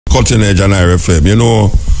Cutting Edge and RFM. You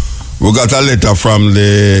know, we got a letter from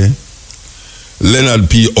the Leonard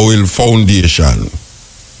P. Oil Foundation.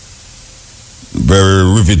 Very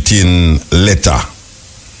riveting letter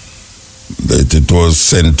that it was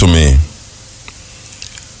sent to me.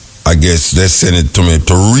 I guess they sent it to me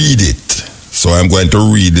to read it. So I'm going to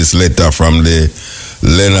read this letter from the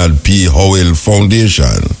Leonard P. Oil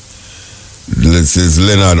Foundation. This is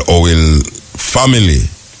Leonard Oil family,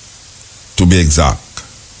 to be exact.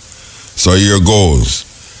 So here goes.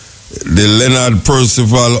 The Leonard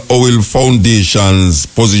Percival Oil Foundation's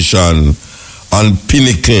position on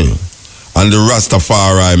Pinnacle and the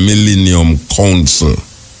Rastafari Millennium Council.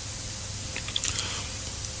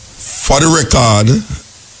 For the record,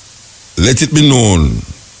 let it be known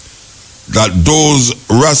that those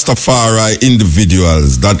Rastafari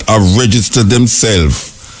individuals that have registered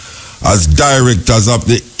themselves as directors of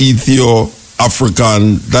the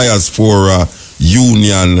Ethio-African Diaspora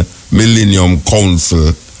Union Millennium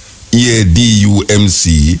Council,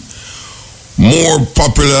 EADUMC, more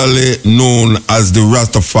popularly known as the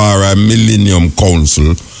Rastafari Millennium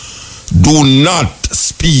Council, do not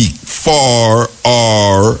speak for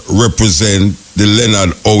or represent the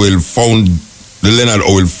Leonard Oil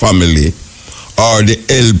family or the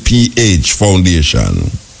LPH Foundation.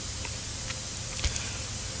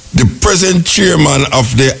 The present chairman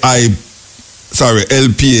of the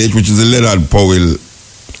LPH, which is the Leonard Oil.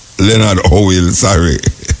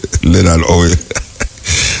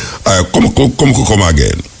 All right, come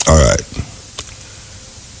again. All right.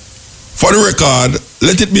 For the record,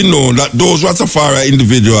 let it be known that those Rastafari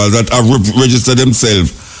individuals that have registered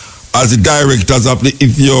themselves as the directors of the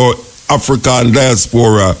Ethio-African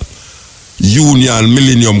Diaspora Union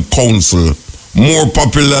Millennium Council, more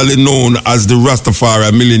popularly known as the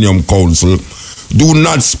Rastafari Millennium Council, do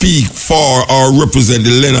not speak for or represent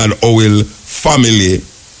the Leonard Oil family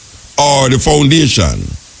or the foundation.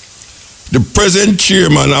 The present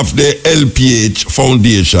chairman of the LPH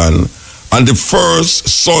Foundation and the first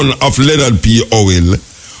son of Leonard P. Oil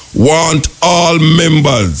want all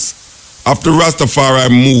members of the Rastafari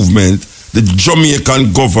movement, the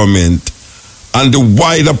Jamaican government, and the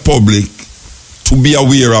wider public to be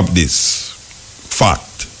aware of this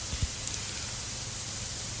fact.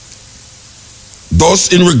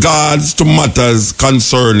 Thus, in regards to matters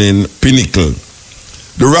concerning Pinnacle,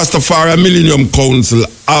 the Rastafari Millennium Council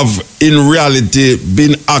have in reality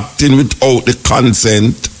been acting without the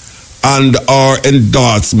consent and or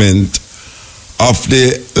endorsement of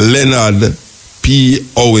the Leonard P.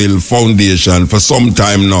 Oil Foundation for some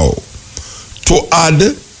time now. To add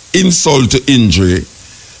insult to injury,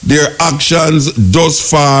 their actions thus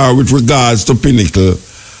far with regards to Pinnacle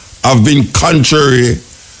have been contrary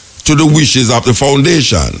to the wishes of the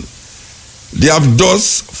foundation. They have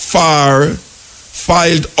thus far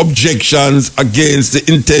filed objections against the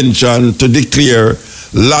intention to declare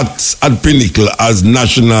lots at Pinnacle as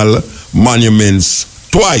national monuments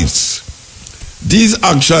twice. These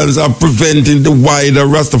actions are preventing the wider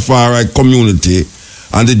Rastafari community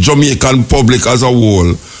and the Jamaican public as a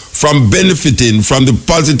whole from benefiting from the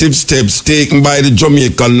positive steps taken by the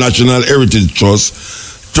Jamaican National Heritage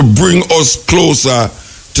Trust to bring us closer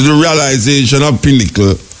to the realization of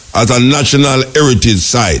Pinnacle as a national heritage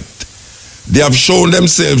site. They have shown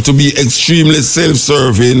themselves to be extremely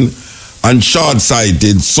self-serving and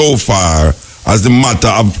short-sighted so far as the matter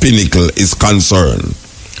of Pinnacle is concerned.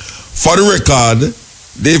 For the record,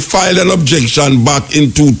 they filed an objection back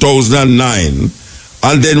in 2009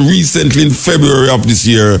 and then recently in February of this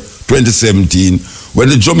year, 2017, when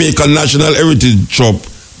the Jamaican National Heritage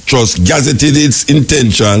Trust gazetted its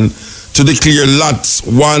intention to declare lots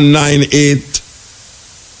 198,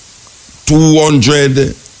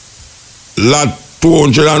 200, lot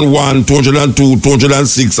 201, 202,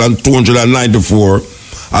 206, and 294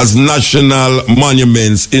 as national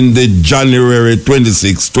monuments in the January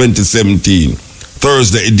 26, 2017,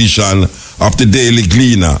 Thursday edition of the Daily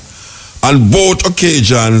Gleaner. On both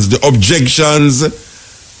occasions, the objections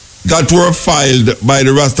that were filed by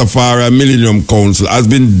the Rastafari Millennium Council has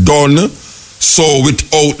been done so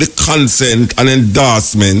without the consent and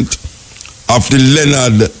endorsement of the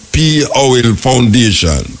Leonard P. Oil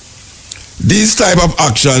Foundation. These type of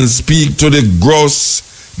actions speak to the gross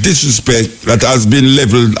disrespect that has been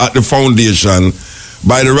leveled at the foundation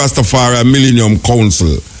by the Rastafari Millennium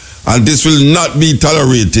Council, and this will not be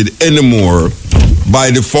tolerated anymore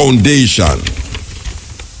by the foundation.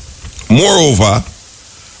 Moreover,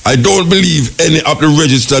 I don't believe any of the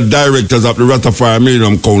registered directors of the Rastafari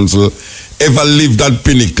Millennium Council ever lived at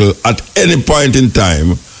Pinnacle at any point in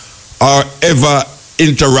time or ever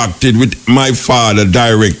interacted with my father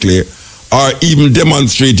directly or even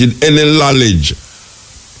demonstrated any knowledge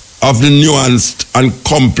of the nuanced and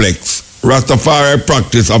complex Rastafari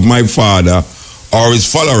practice of my father or his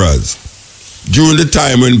followers during the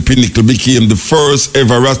time when Pinnacle became the first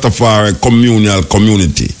ever Rastafari communal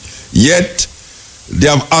community. Yet, they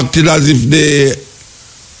have acted as if they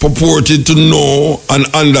purported to know and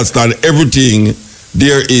understand everything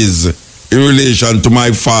there is in relation to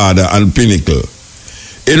my father and Pinnacle.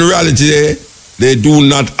 In reality, they do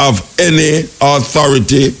not have any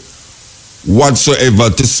authority whatsoever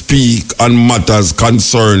to speak on matters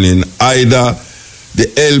concerning either the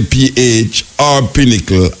LPH or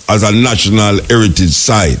Pinnacle as a national heritage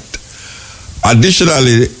site.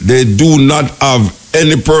 Additionally, they do not have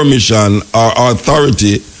any permission or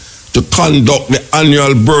authority to conduct the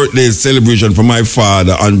annual birthday celebration for my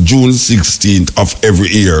father on June 16th of every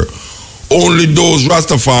year. Only those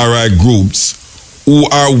Rastafari groups who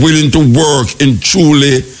are willing to work in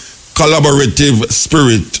truly collaborative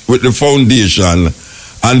spirit with the foundation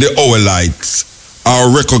and the Owlites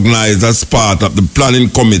are recognized as part of the planning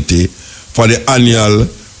committee for the annual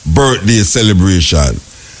birthday celebration.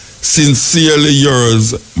 Sincerely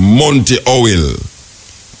yours, Monty Owil,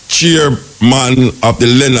 Chairman of the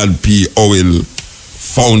Leonard P. Owil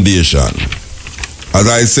Foundation. As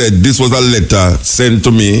I said, this was a letter sent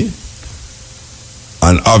to me,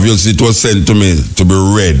 and obviously it was sent to me to be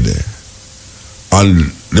read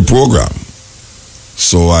on the program.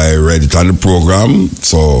 So I read it on the program.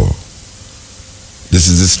 So this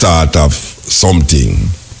is the start of something.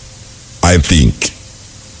 I think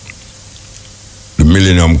the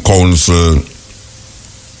Millennium Council,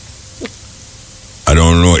 I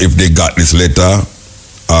don't know if they got this letter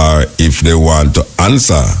or if they want to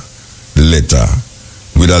answer the letter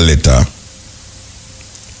with a letter.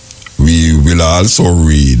 We will also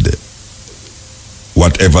read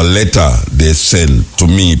whatever letter they send to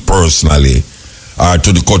me personally or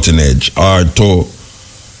to the Cutting Edge or to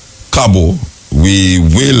Cabo. We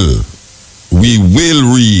will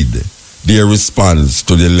read their response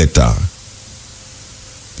to the letter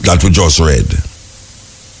that we just read.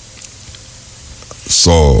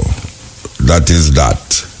 So that is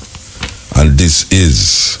that. And this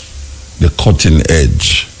is the Cutting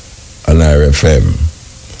Edge on RFM.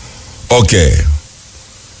 Okay.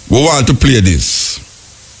 We want to play this.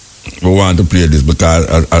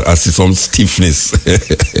 Because I see some stiffness.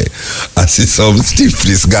 I see some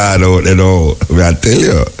stiffness going on, you know. I tell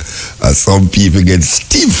you, some people get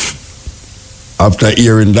stiff after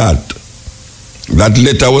hearing that. That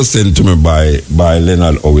letter was sent to me by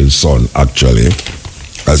Leonard Owil's son, actually,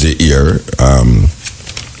 as you hear,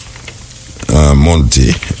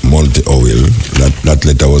 Monty Owil. That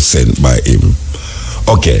letter was sent by him.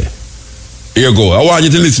 Okay, here you go. I want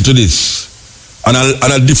you to listen to this on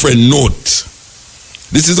a different note.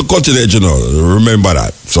 This is a Cutting Edge, you know. Remember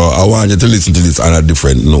that. So I want you to listen to this on a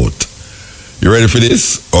different note. You ready for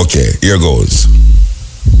this? Okay, here goes.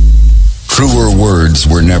 Truer words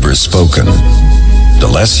were never spoken. The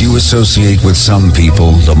less you associate with some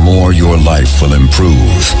people, the more your life will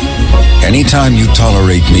improve. Anytime you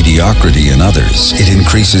tolerate mediocrity in others, it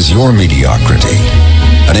increases your mediocrity.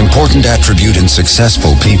 An important attribute in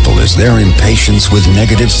successful people is their impatience with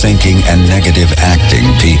negative thinking and negative acting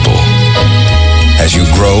people. As you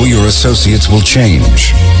grow, your associates will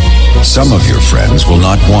change. Some of your friends will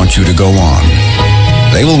not want you to go on.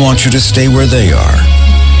 They will want you to stay where they are.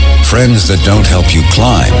 Friends that don't help you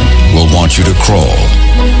climb will want you to crawl.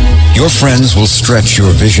 Your friends will stretch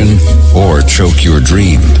your vision or choke your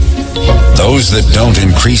dream. Those that don't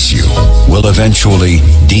increase you will eventually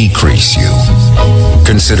decrease you.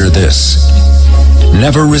 Consider this.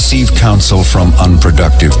 Never receive counsel from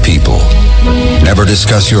unproductive people. Never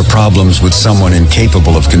discuss your problems with someone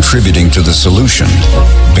incapable of contributing to the solution,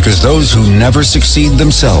 because those who never succeed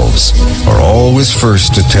themselves are always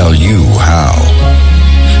first to tell you how.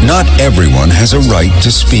 Not everyone has a right to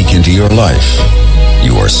speak into your life.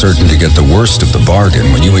 You are certain to get the worst of the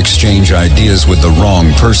bargain when you exchange ideas with the wrong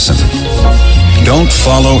person. Don't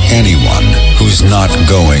follow anyone who's not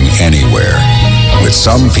going anywhere. With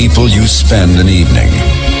some people, you spend an evening.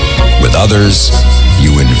 With others,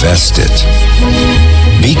 you invest it.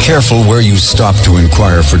 Be careful where you stop to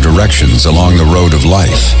inquire for directions along the road of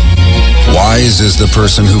life. Wise is the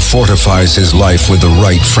person who fortifies his life with the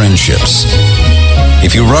right friendships.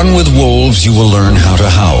 If you run with wolves, you will learn how to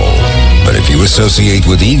howl. But if you associate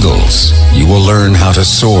with eagles, you will learn how to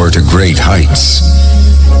soar to great heights.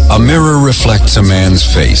 A mirror reflects a man's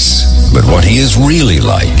face, but what he is really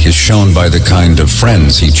like is shown by the kind of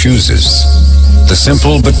friends he chooses. The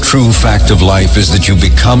simple but true fact of life is that you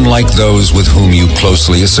become like those with whom you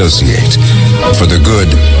closely associate, for the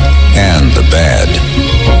good and the bad.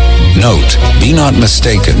 Note, be not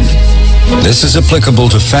mistaken. This is applicable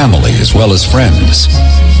to family as well as friends.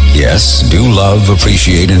 Yes, do love,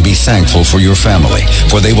 appreciate, and be thankful for your family,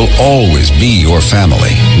 for they will always be your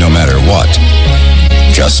family, no matter what.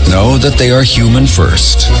 Just know that they are human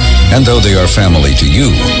first, and though they are family to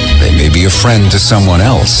you, they may be a friend to someone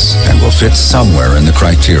else and will fit somewhere in the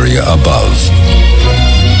criteria above.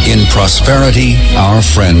 In prosperity, our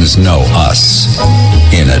friends know us.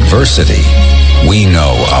 In adversity, we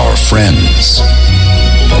know our friends.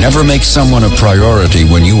 Never make someone a priority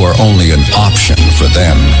when you are only an option for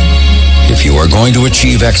them. If you are going to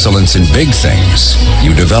achieve excellence in big things,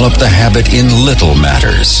 you develop the habit in little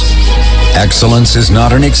matters. Excellence is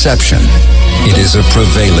not an exception. It is a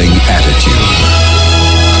prevailing attitude.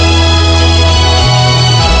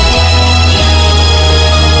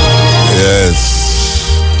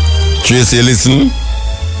 Yes. Tracy, listen.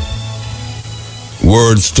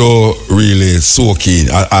 Words to really soak in.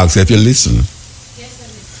 I ask if you listen.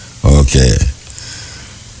 Yes, I listen. Okay.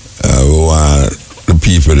 We want the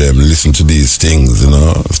people them listen to these things, you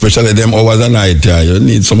know. Especially them hours a night. You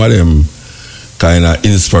need some of them kind of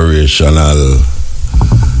inspirational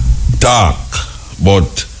talk.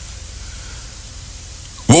 But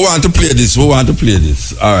we want to play this. All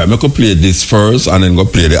right, I could play this first and then go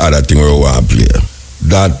play the other thing we want to play.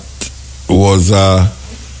 That was a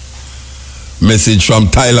message from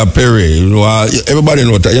Tyler Perry. You know, everybody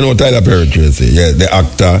know Tyler Perry, Tracy. Yeah, the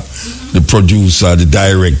actor, the producer, the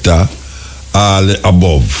director, all the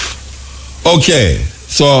above. Okay,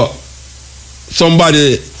 so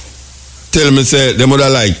somebody tell me, say, they would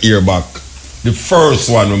have like hear back the first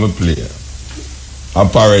one when we play.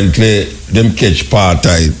 Apparently, them catch part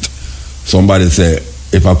tight. Somebody say,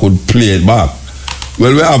 if I could play it back.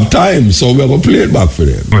 Well, we have time, so we're going to play it back for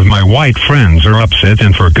them. With my white friends are upset,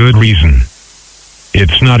 and for good reason.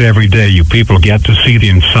 It's not every day you people get to see the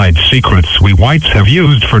inside secrets we whites have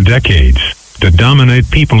used for decades to dominate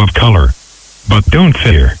people of color. But don't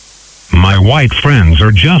fear. My white friends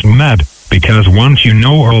are just mad, because once you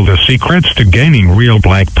know all the secrets to gaining real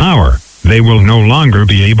black power, they will no longer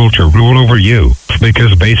be able to rule over you,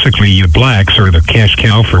 because basically you blacks are the cash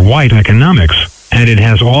cow for white economics, and it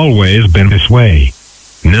has always been this way.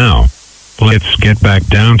 Now, let's get back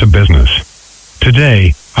down to business.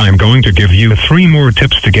 Today, I'm going to give you 3 more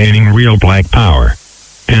tips to gaining real black power.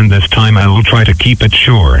 And this time I will try to keep it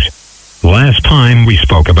short. Last time we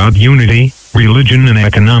spoke about unity, religion, and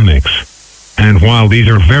economics. And while these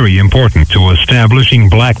are very important to establishing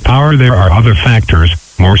black power, there are other factors,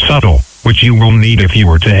 more subtle, which you will need if you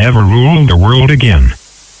were to ever rule the world again.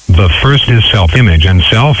 The first is self-image and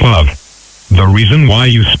self-love. The reason why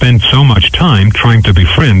you spend so much time trying to be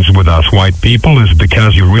friends with us white people is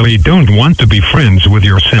because you really don't want to be friends with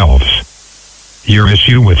yourselves. Your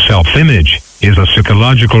issue with self-image is a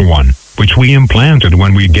psychological one, which we implanted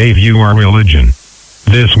when we gave you our religion.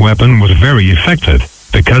 This weapon was very effective,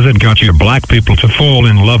 because it got you black people to fall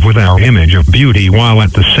in love with our image of beauty while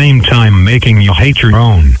at the same time making you hate your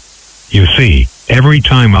own. You see, every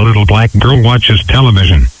time a little black girl watches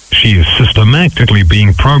television, she is systematically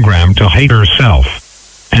being programmed to hate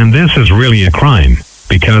herself. And this is really a crime,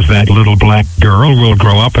 because that little black girl will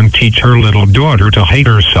grow up and teach her little daughter to hate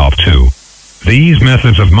herself too. These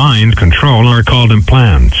methods of mind control are called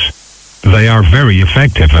implants. They are very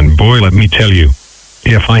effective, and boy, let me tell you,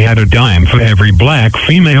 if I had a dime for every black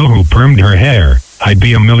female who permed her hair, I'd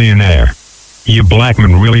be a millionaire. You black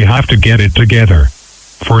men really have to get it together.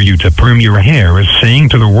 For you to perm your hair is saying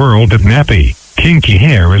to the world that nappy, kinky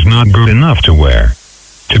hair is not good enough to wear.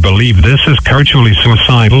 To believe this is culturally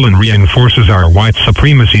suicidal and reinforces our white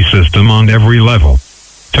supremacy system on every level.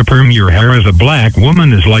 To perm your hair as a black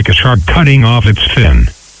woman is like a shark cutting off its fin.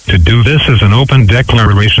 To do this is an open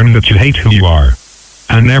declaration that you hate who you are.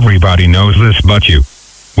 And everybody knows this but you.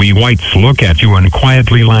 We whites look at you and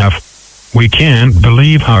quietly laugh. We can't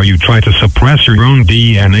believe how you try to suppress your own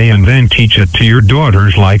DNA and then teach it to your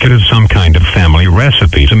daughters like it is some kind of family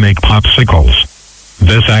recipe to make popsicles.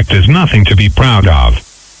 This act is nothing to be proud of.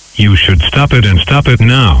 You should stop it, and stop it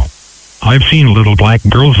now. I've seen little black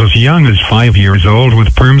girls as young as 5 years old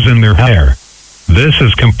with perms in their hair. This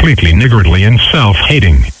is completely niggardly and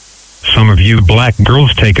self-hating. Some of you black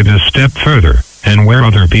girls take it a step further and wear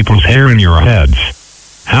other people's hair in your heads.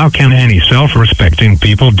 How can any self-respecting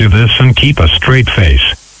people do this and keep a straight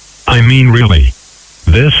face? I mean, really.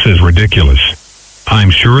 This is ridiculous.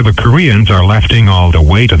 I'm sure the Koreans are laughing all the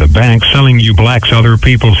way to the bank selling you blacks other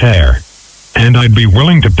people's hair. And I'd be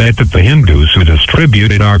willing to bet that the Hindus who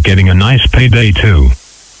distribute it are getting a nice payday too.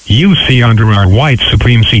 You see, under our white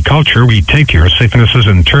supremacy culture, we take your sicknesses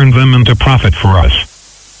and turn them into profit for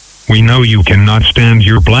us. We know you cannot stand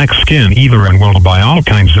your black skin either and will buy all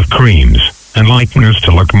kinds of creams and lighteners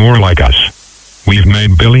to look more like us. We've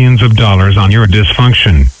made billions of dollars on your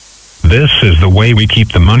dysfunction. This is the way we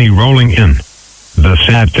keep the money rolling in. The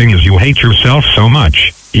sad thing is you hate yourself so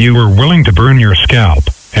much, you were willing to burn your scalp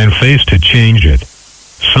and face to change it.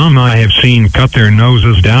 Some I have seen cut their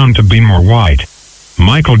noses down to be more white.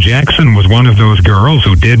 Michael Jackson was one of those girls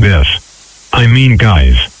who did this. I mean,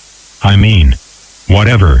 guys.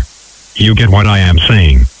 Whatever. You get what I am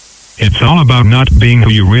saying. It's all about not being who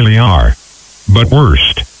you really are. But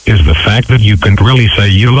worst is the fact that you can't really say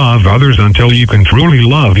you love others until you can truly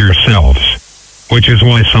love yourselves. Which is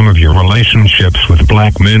why some of your relationships with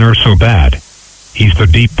black men are so bad. He's the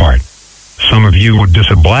deep part. Some of you would diss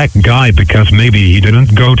a black guy because maybe he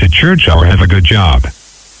didn't go to church or have a good job.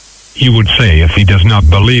 You would say if he does not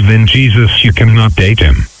believe in Jesus, you cannot date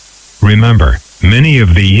him. Remember, many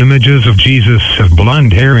of the images of Jesus have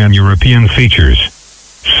blonde hair and European features.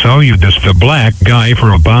 So you diss the black guy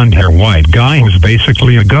for a blonde hair white guy who's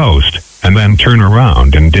basically a ghost, and then turn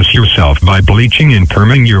around and diss yourself by bleaching and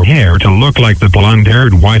perming your hair to look like the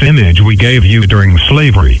blonde-haired white image we gave you during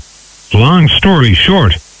slavery. Long story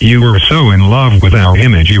short, you were so in love with our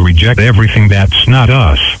image you reject everything that's not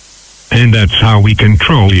us. And that's how we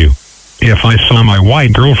control you. If I saw my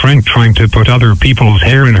white girlfriend trying to put other people's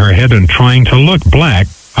hair in her head and trying to look black,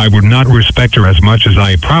 I would not respect her as much as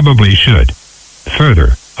I probably should.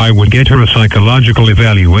 Further, I would get her a psychological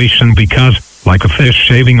evaluation because, like a fish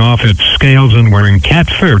shaving off its scales and wearing cat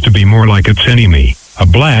fur to be more like its enemy, a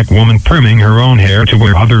black woman perming her own hair to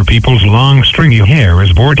wear other people's long stringy hair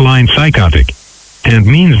is borderline psychotic, and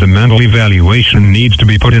means the mental evaluation needs to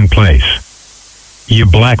be put in place. You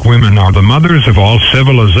black women are the mothers of all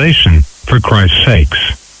civilization, for Christ's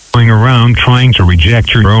sakes. Going around trying to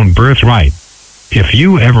reject your own birthright. If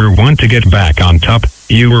you ever want to get back on top,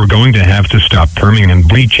 you are going to have to stop perming and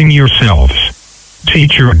bleaching yourselves.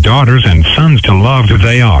 Teach your daughters and sons to love who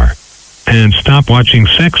they are. And stop watching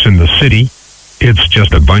Sex in the City. It's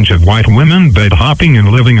just a bunch of white women bed hopping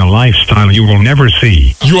and living a lifestyle you will never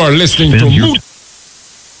see. You are listening to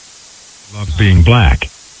Love being black.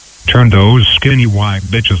 Turn those skinny white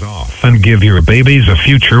bitches off and give your babies a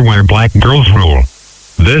future where black girls rule.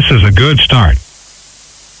 This is a good start.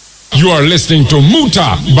 You are listening to Mutabaruka.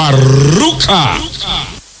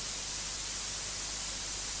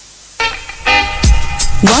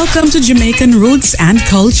 Welcome to Jamaican Roots and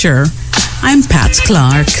Culture. I'm Pat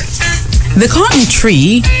Clark. The cotton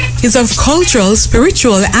tree is of cultural,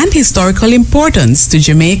 spiritual, and historical importance to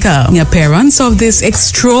Jamaica. The appearance of this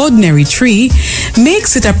extraordinary tree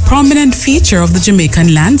makes it a prominent feature of the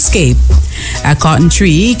Jamaican landscape. A cotton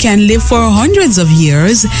tree can live for hundreds of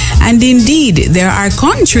years, and indeed there are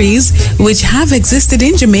cotton trees which have existed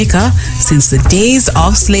in Jamaica since the days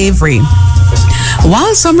of slavery.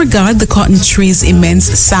 While some regard the cotton tree's immense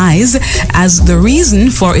size as the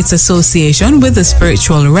reason for its association with the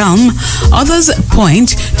spiritual realm, others point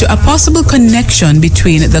to a possible connection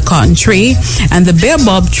between the cotton tree and the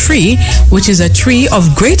baobab tree, which is a tree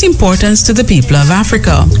of great importance to the people of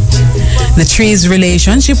Africa. The tree's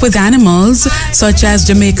relationship with animals, such as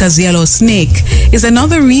Jamaica's yellow snake, is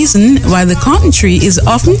another reason why the cotton tree is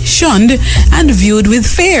often shunned and viewed with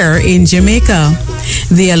fear in Jamaica.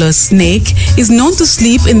 The yellow snake is known to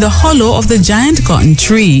sleep in the hollow of the giant cotton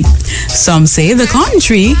tree. Some say the cotton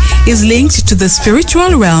tree is linked to the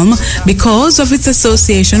spiritual realm because of its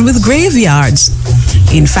association with graveyards.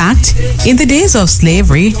 In fact, in the days of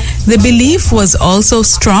slavery, the belief was also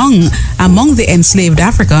strong among the enslaved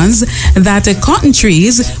Africans that cotton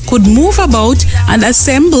trees could move about and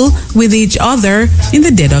assemble with each other in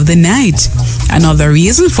the dead of the night. Another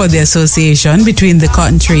reason for the association between the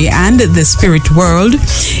cotton tree and the spirit world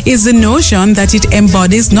is the notion that it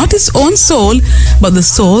embodies not its own soul, but the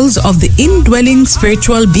souls of the indwelling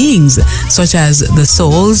spiritual beings, such as the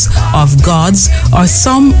souls of gods or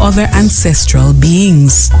some other ancestral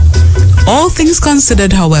beings. All things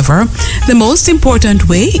considered, however, the most important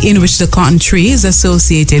way in which the cotton tree is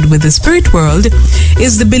associated with the spirit world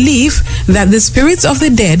is the belief that the spirits of the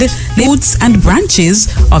dead, roots and branches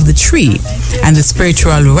of the tree, and the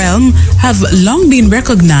spiritual realm have long been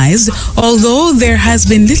recognized, although there has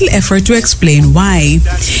been little effort to explain why.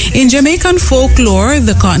 In Jamaican folklore,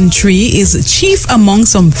 the cotton tree is chief among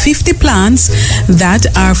some 50 plants that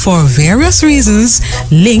are for various reasons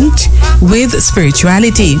linked with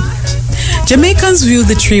spirituality. Jamaicans view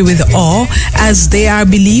the tree with awe as they are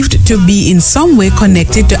believed to be in some way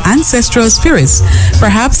connected to ancestral spirits,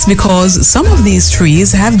 perhaps because some of these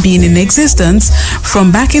trees have been in existence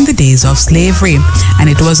from back in the days of slavery, and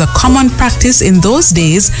it was a common practice in those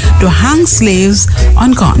days to hang slaves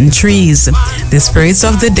on cotton trees. The spirits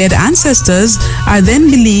of the dead ancestors are then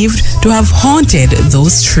believed to have haunted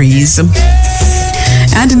those trees.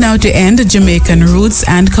 And now, to end Jamaican roots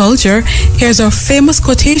and culture, here's our famous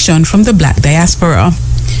quotation from the Black diaspora.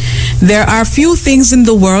 There are few things in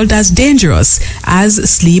the world as dangerous as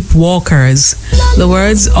sleepwalkers. The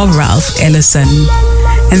words of Ralph Ellison.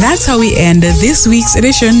 And that's how we end this week's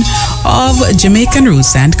edition of Jamaican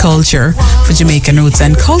Roots and Culture. For Jamaican Roots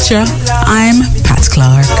and Culture, I'm Pat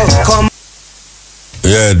Clark.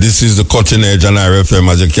 Yeah, this is the Cutting Edge on RFM.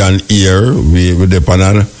 As you can hear, we're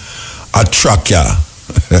depending a tracker.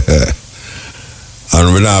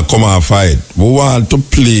 And we're not come and fight. We want to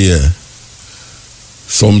play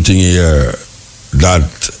something here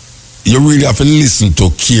that you really have to listen to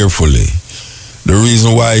carefully. The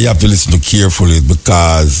reason why you have to listen to carefully is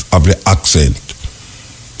because of the accent.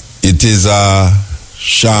 It is a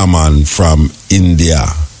shaman from India,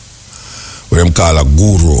 what them call a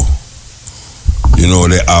guru. You know,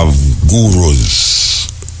 they have gurus,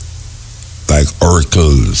 like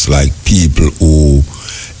oracles, like people who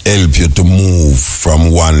help you to move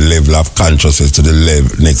from one level of consciousness to the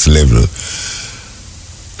next level.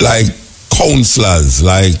 Like counselors,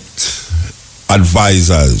 like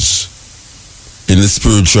advisors in the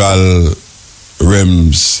spiritual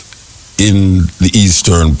realms in the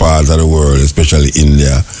eastern part of the world, especially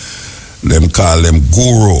India. Them call them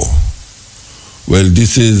guru. Well,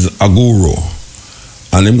 this is a guru.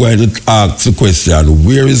 And I'm going to ask the question,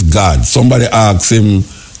 where is God? Somebody asks him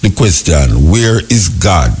the question, where is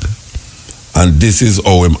God? And this is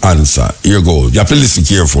how him answer. Here goes. You have to listen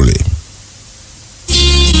carefully.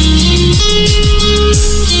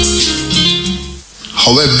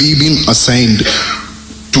 How have we been assigned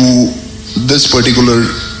to this particular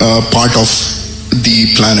part of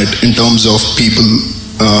the planet in terms of people,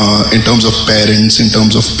 in terms of parents, in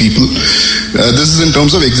terms of people? This is in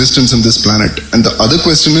terms of existence in this planet. And the other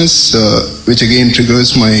question is, which again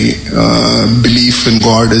triggers my belief in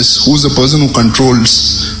God, is who's the person who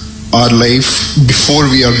controls our life before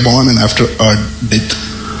we are born and after our death?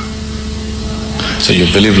 So you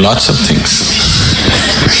believe lots of things.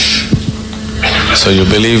 So you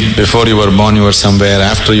believe before you were born you were somewhere,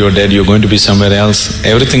 after you are dead you're going to be somewhere else.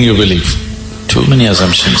 Everything you believe. Too many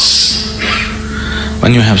assumptions.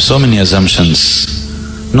 When you have so many assumptions,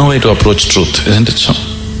 no way to approach truth, isn't it so?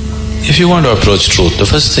 If you want to approach truth, the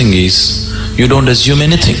first thing is, you don't assume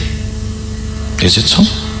anything. Is it so?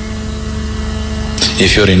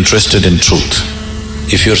 If you're interested in truth,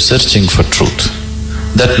 if you're searching for truth,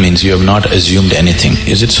 that means you have not assumed anything.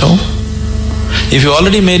 Is it so? If you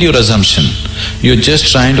already made your assumption, you're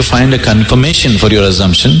just trying to find a confirmation for your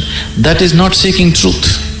assumption, that is not seeking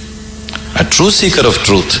truth. A true seeker of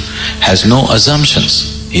truth has no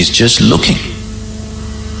assumptions, he's just looking.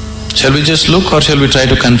 Shall we just look or shall we try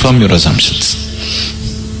to confirm your assumptions?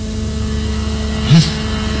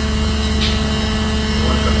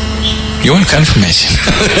 You want confirmation?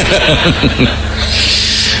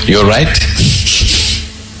 You're right.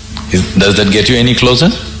 Does that get you any closer?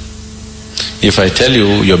 If I tell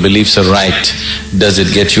you your beliefs are right, does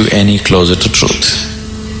it get you any closer to truth?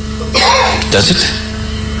 Does it?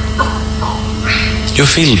 You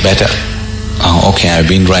feel better. Oh, okay, I've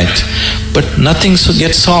been right. But nothing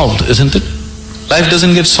gets solved, isn't it? Life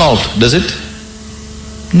doesn't get solved, does it?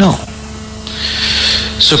 No.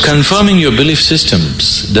 So confirming your belief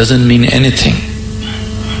systems doesn't mean anything.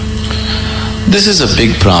 This is a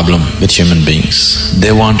big problem with human beings.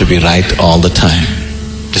 They want to be right all the time.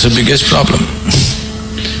 It's the biggest problem.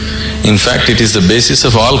 In fact, it is the basis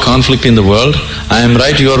of all conflict in the world. I am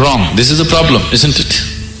right, you are wrong. This is the problem, isn't it?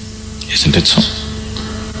 Isn't it so?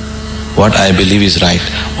 What I believe is right,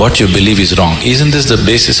 what you believe is wrong. Isn't this the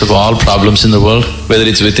basis of all problems in the world? Whether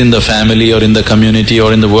it's within the family or in the community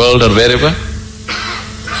or in the world or wherever?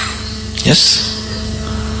 Yes?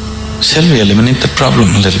 Shall we eliminate the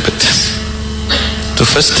problem a little bit? The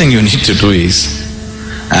first thing you need to do is,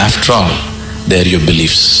 after all, they're your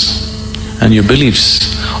beliefs. And your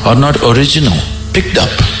beliefs are not original, picked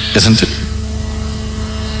up, isn't it?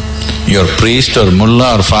 Your priest or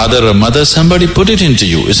mullah or father or mother, somebody put it into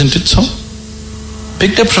you, isn't it so?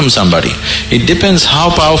 Picked up from somebody. It depends how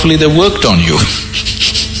powerfully they worked on you.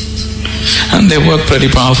 And they work pretty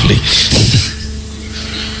powerfully.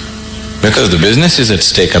 Because the business is at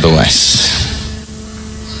stake otherwise.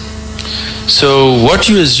 So what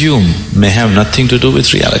you assume may have nothing to do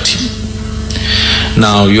with reality.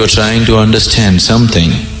 Now you're trying to understand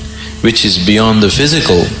something which is beyond the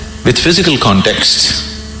physical, with physical context.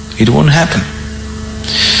 It won't happen.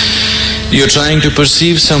 You're trying to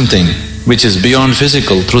perceive something which is beyond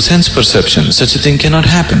physical through sense perception. Such a thing cannot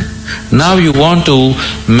happen. Now you want to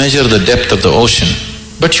measure the depth of the ocean,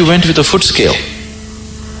 but you went with a foot scale.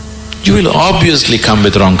 You will obviously come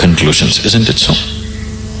with wrong conclusions, isn't it so?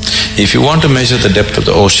 If you want to measure the depth of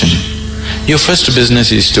the ocean, your first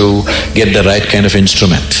business is to get the right kind of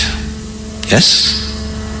instrument. Yes?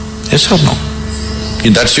 Yes or no?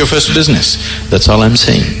 That's your first business. That's all I'm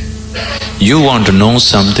saying. You want to know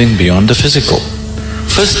something beyond the physical.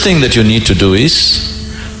 First thing that you need to do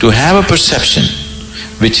is to have a perception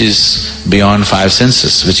which is beyond five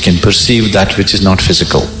senses, which can perceive that which is not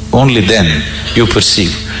physical. Only then you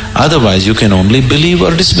perceive. Otherwise you can only believe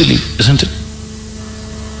or disbelieve, isn't it?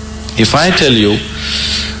 If I tell you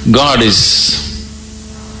God is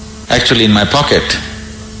actually in my pocket,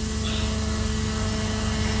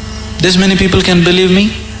 this many people can believe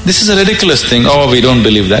me? This is a ridiculous thing. Oh, we don't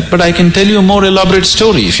believe that. But I can tell you a more elaborate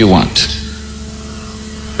story if you want,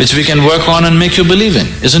 which we can work on and make you believe in,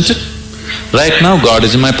 isn't it? Right now God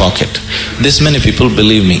is in my pocket. This many people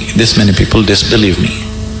believe me, this many people disbelieve me.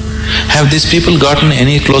 Have these people gotten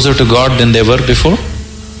any closer to God than they were before?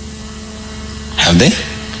 Have they?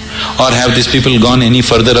 Or have these people gone any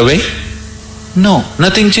further away? No,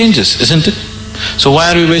 nothing changes, isn't it? So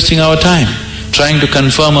why are we wasting our time trying to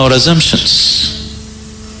confirm our assumptions?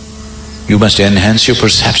 You must enhance your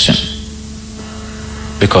perception,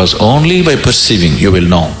 because only by perceiving you will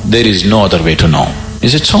know. There is no other way to know.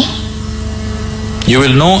 Is it so? You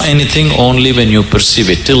will know anything only when you perceive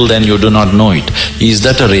it. Till then you do not know it. Is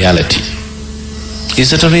that a reality?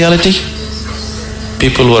 Is that a reality?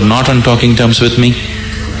 People who are not on talking terms with me,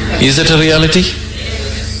 is that a reality?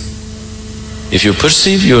 If you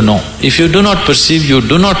perceive, you know. If you do not perceive, you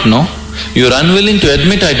do not know. You are unwilling to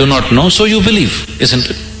admit, I do not know, so you believe, isn't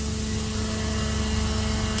it?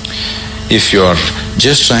 If you are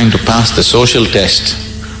just trying to pass the social test,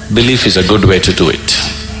 belief is a good way to do it.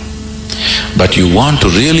 But you want to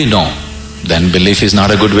really know, then belief is not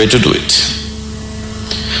a good way to do it.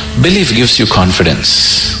 Belief gives you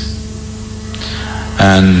confidence.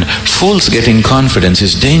 And fools getting confidence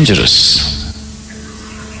is dangerous.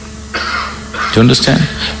 Do you understand?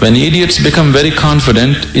 When idiots become very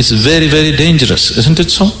confident, it's very, very dangerous, isn't it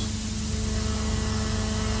so?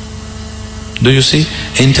 Do you see?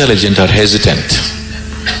 Intelligent or hesitant,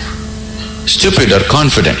 stupid or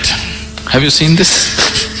confident. Have you seen this?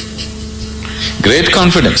 Great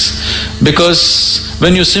confidence. Because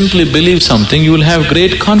when you simply believe something, you will have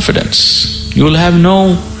great confidence. You will have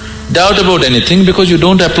no doubt about anything because you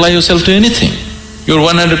don't apply yourself to anything. You're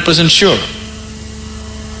 100% sure.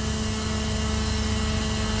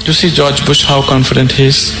 You see George Bush, how confident he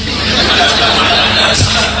is?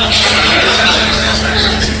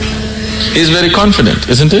 He's very confident,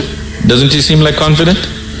 isn't it? Doesn't he seem like confident?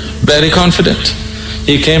 Very confident.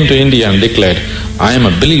 He came to India and declared, I am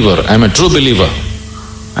a believer, I am a true believer.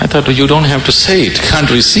 I thought, you don't have to say it, can't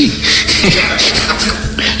we see?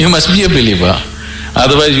 You must be a believer,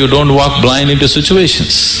 otherwise you don't walk blind into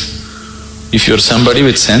situations. If you're somebody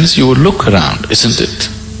with sense, you would look around, isn't it?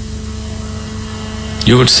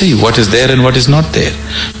 You would see what is there and what is not there,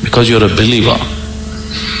 because you're a believer.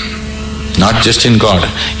 Not just in God,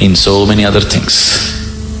 in so many other things.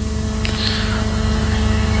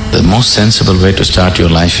 The most sensible way to start your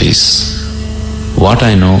life is, what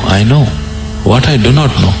I know, I know. What I do not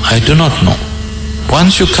know, I do not know.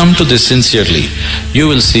 Once you come to this sincerely, you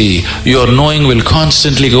will see your knowing will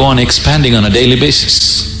constantly go on expanding on a daily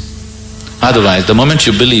basis. Otherwise, the moment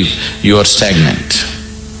you believe, you are stagnant.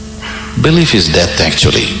 Belief is death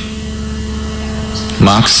actually.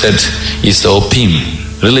 Marx said, it's the opium.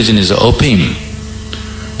 Religion is the opium.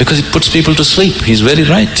 Because it puts people to sleep. He's very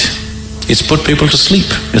right. It's put people to sleep,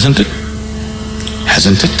 isn't it?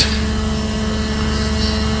 Hasn't it?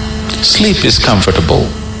 Sleep is comfortable.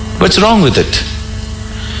 What's wrong with it?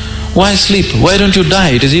 Why sleep? Why don't you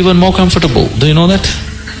die? It is even more comfortable. Do you know that?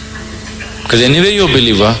 Because anyway you're a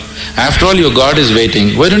believer, after all your God is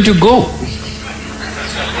waiting, why don't you go?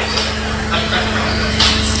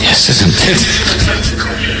 Yes, isn't it?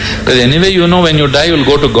 Because anyway you know when you die you'll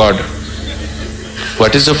go to God.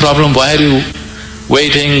 What is the problem? Why are you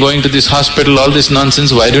waiting, going to this hospital, all this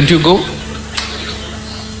nonsense? Why don't you go?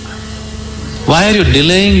 Why are you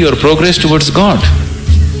delaying your progress towards God?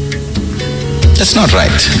 That's not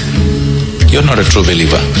right. You're not a true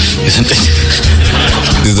believer, isn't it?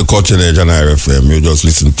 This is the Culture Edge on IRFM. You just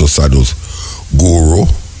listen to Sadhu's Guru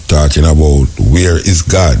talking about where is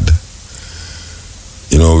God.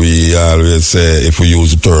 You know, we always say if we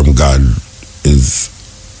use the term God is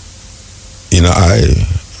in an eye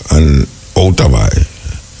and out of eye.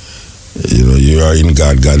 You know, you are in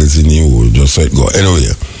God, God is in you, just like God.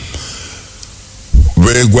 Anyway,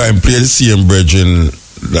 we're going to play the same brethren,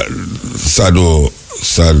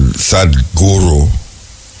 Sadhguru,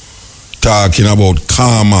 talking about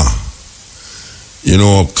karma. You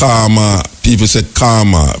know, karma, people say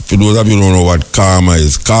karma. For those of you who don't know what karma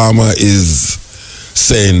is is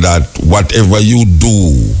saying that whatever you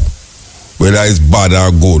do, whether it's bad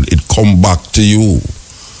or good, it come back to you.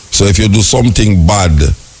 So if you do something bad,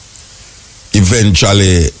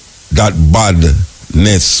 eventually that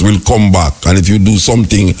badness will come back. And if you do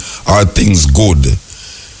something or things good,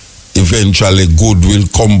 eventually good will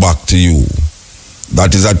come back to you.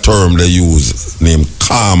 That is a term they use named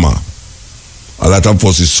karma. A lot of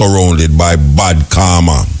us is surrounded by bad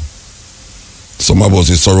karma. Some of us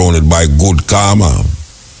is surrounded by good karma.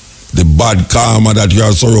 The bad karma that you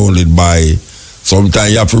are surrounded by,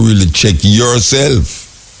 sometimes you have to really check yourself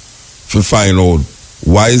to find out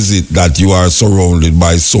why is it that you are surrounded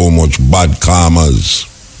by so much bad karmas.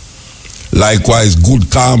 Likewise, good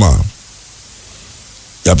karma.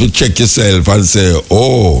 You have to check yourself and say,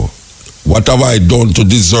 oh, what have I done to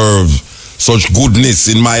deserve such goodness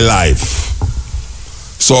in my life?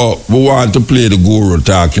 So we want to play the guru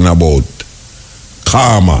talking about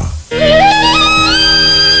karma.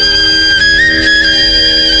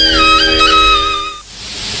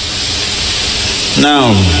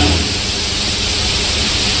 Now,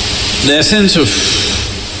 the essence of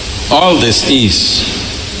all this is,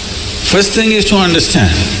 first thing is to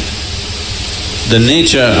understand the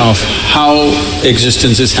nature of how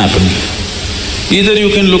existence is happening. Either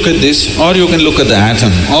you can look at this, or you can look at the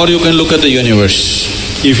atom, or you can look at the universe.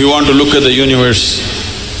 If you want to look at the universe,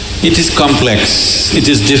 it is complex, it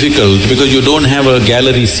is difficult because you don't have a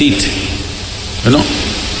gallery seat, you know.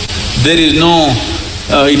 There is no…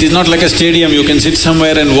 it is not like a stadium, you can sit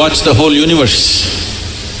somewhere and watch the whole universe.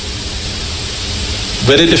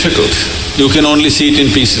 Very difficult, you can only see it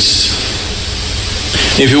in pieces.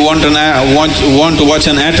 If you want to watch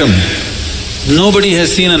an atom, nobody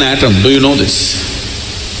has seen an atom, do you know this?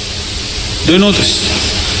 Do you know this?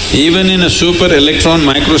 Even in a super electron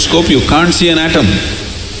microscope, you can't see an atom.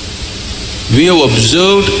 We have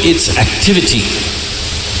observed its activity,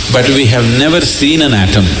 but we have never seen an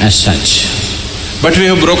atom as such. But we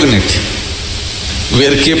have broken it. We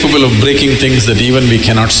are capable of breaking things that even we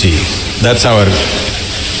cannot see. That's our…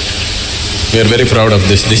 we are very proud of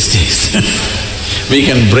this these days. We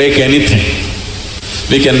can break anything.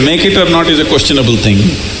 We can make it or not is a questionable thing,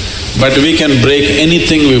 but we can break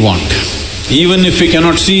anything we want. Even if we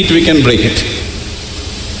cannot see it, we can break it.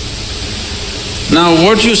 Now,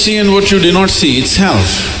 what you see and what you do not see itself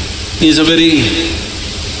is a very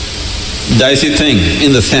dicey thing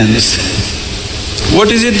in the sense,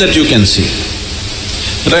 what is it that you can see?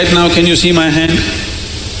 Right now, can you see my hand?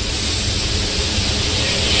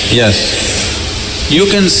 Yes. You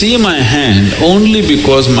can see my hand only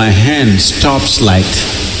because my hand stops light.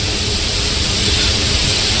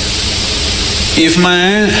 If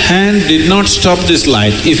my hand did not stop this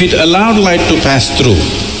light, if it allowed light to pass through,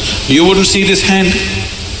 you wouldn't see this hand,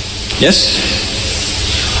 yes?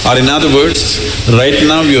 Or in other words, right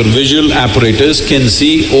now your visual apparatus can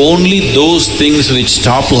see only those things which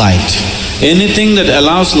stop light. Anything that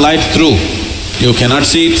allows light through, you cannot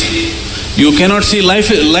see it. You cannot see light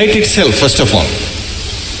itself, first of all.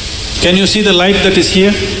 Can you see the light that is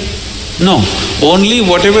here? No. Only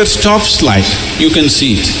whatever stops light, you can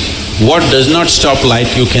see it. What does not stop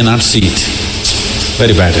light, you cannot see it.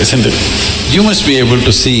 Very bad, isn't it? You must be able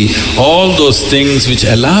to see all those things which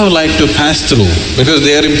allow light to pass through because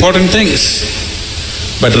they are important things.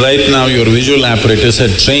 But right now your visual apparatus are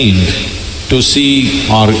trained to see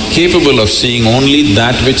or capable of seeing only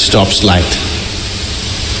that which stops light.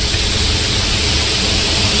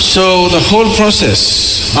 So the whole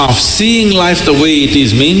process of seeing life the way it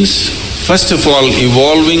is means, first of all,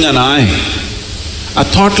 evolving an eye, a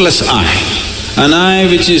thoughtless eye, an eye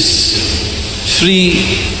which is free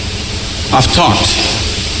of thought.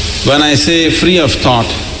 When I say free of thought,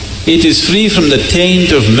 it is free from the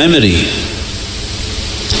taint of memory.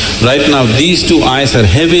 Right now, these two eyes are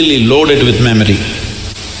heavily loaded with memory.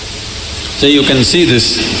 So you can see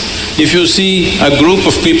this. If you see a group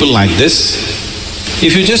of people like this,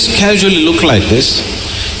 if you just casually look like this,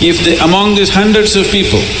 among these hundreds of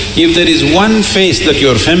people, if there is one face that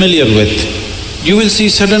you're familiar with, you will see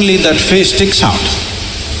suddenly that face sticks out.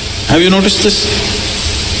 Have you noticed this?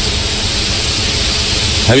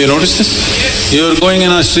 Have you noticed this? You're going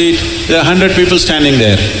in a street, there are 100 people standing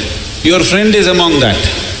there. Your friend is among that.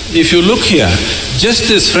 If you look here, just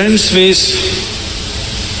this friend's face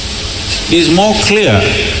is more clear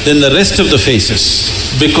than the rest of the faces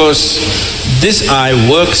because this eye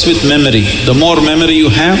works with memory. The more memory you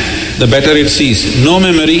have, the better it sees. No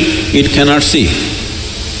memory, it cannot see.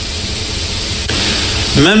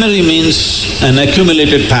 Memory means an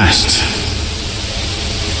accumulated past.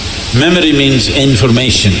 Memory means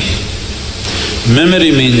information.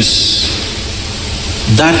 Memory means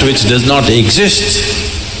that which does not exist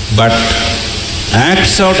but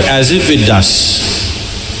acts out as if it does.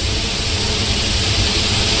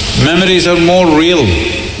 Memories are more real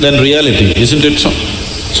than reality, isn't it so?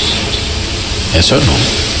 Yes or no?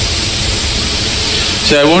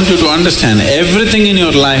 So I want you to understand, everything in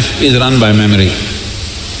your life is run by memory.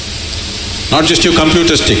 Not just your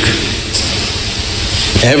computer stick.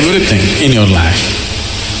 Everything in your life.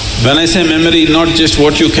 When I say memory, not just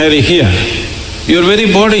what you carry here, your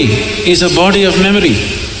very body is a body of memory.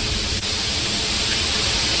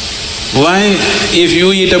 Why, if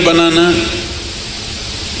you eat a banana,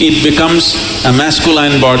 it becomes a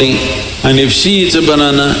masculine body, and if she eats a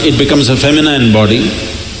banana, it becomes a feminine body,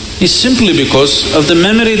 is simply because of the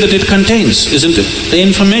memory that it contains, isn't it? The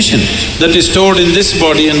information that is stored in this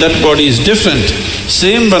body and that body is different.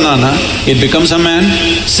 Same banana, it becomes a man,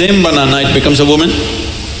 same banana, it becomes a woman.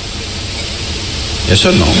 Yes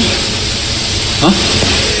or no? Huh?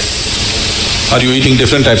 Are you eating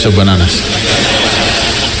different types of bananas?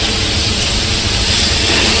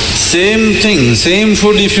 Same thing, same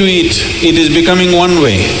food if you eat, it is becoming one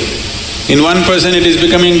way. In one person it is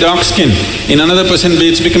becoming dark skin, in another person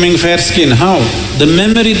it's becoming fair skin. How? The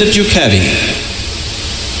memory that you carry.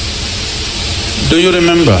 Do you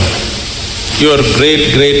remember your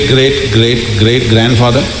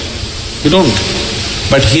great-great-great-great-great-grandfather? You don't.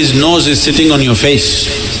 But his nose is sitting on your face.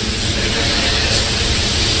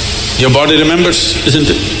 Your body remembers, isn't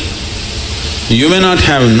it? You may not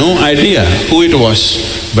have no idea who it was,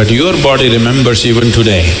 but your body remembers even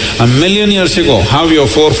today. 1,000,000 years ago, how your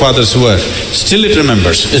forefathers were, still it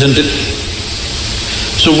remembers, isn't it?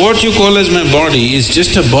 So what you call as my body is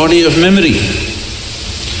just a body of memory.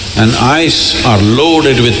 And eyes are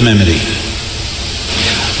loaded with memory.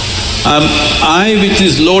 An eye which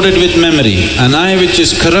is loaded with memory, an eye which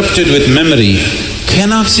is corrupted with memory,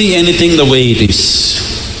 cannot see anything the way it is.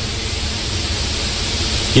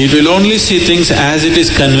 It will only see things as it is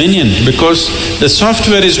convenient because the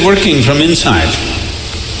software is working from inside.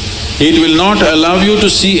 It will not allow you to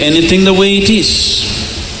see anything the way it is.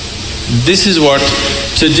 This is what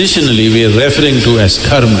traditionally we are referring to as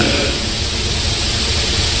karma.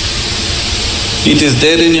 It is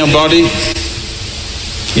there in your body,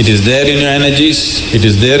 it is there in your energies, it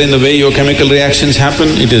is there in the way your chemical reactions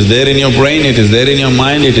happen, it is there in your brain, it is there in your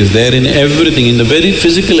mind, it is there in everything. In the very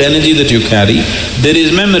physical energy that you carry, there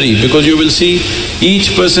is memory because you will see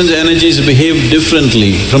each person's energies behave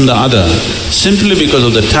differently from the other simply because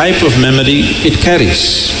of the type of memory it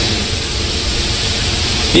carries.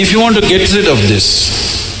 If you want to get rid of this,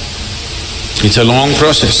 it's a long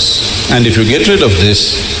process, and if you get rid of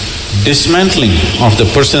this, dismantling of the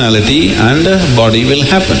personality and the body will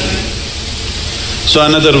happen. So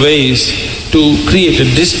another way is to create a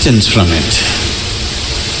distance from it.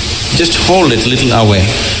 Just hold it little away.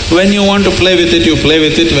 When you want to play with it, you play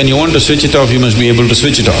with it. When you want to switch it off, you must be able to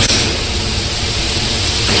switch it off.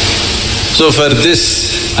 So for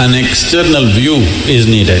this, an external view is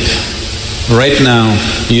needed. Right now,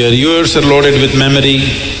 your ears are loaded with memory,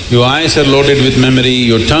 your eyes are loaded with memory,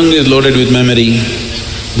 your tongue is loaded with memory.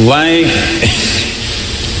 Why?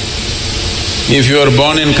 If you are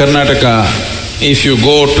born in Karnataka, if you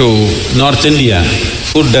go to North India,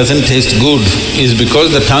 food doesn't taste good is because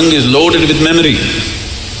the tongue is loaded with memory.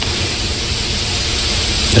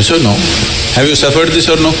 Yes or no? Have you suffered this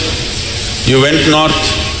or no? You went north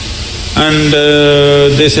and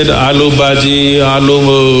they said aloo bhaji,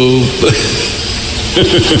 aloo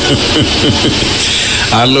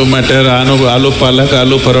aloo matar, aloo palak,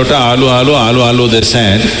 aloo parota, aloo, they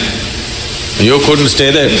said. You couldn't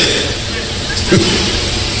stay there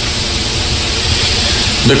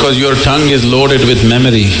because your tongue is loaded with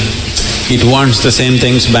memory. It wants the same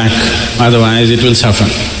things back, otherwise it will suffer.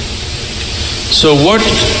 So what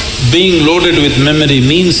being loaded with memory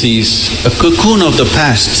means is a cocoon of the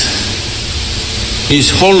past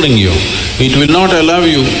is holding you. It will not allow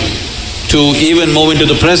you to even move into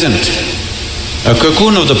the present. A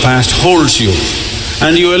cocoon of the past holds you,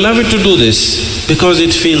 and you allow it to do this because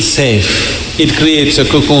it feels safe. It creates a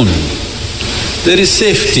cocoon. There is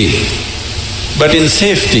safety, but in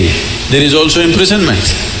safety there is also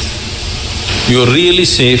imprisonment. You're really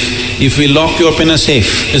safe if we lock you up in a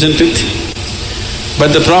safe, isn't it?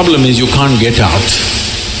 But the problem is you can't get out.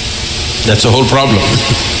 That's the whole problem.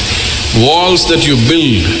 Walls that you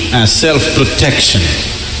build as self-protection,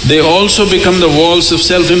 they also become the walls of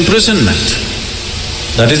self-imprisonment.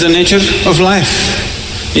 That is the nature of life.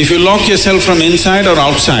 If you lock yourself from inside or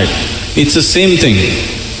outside, it's the same thing.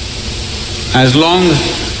 As long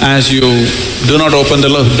as you do not open the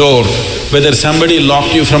door, whether somebody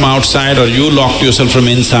locked you from outside or you locked yourself from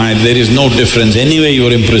inside, there is no difference. Anyway, you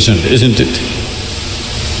are imprisoned, isn't it?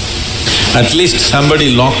 At least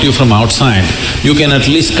somebody locked you from outside, you can at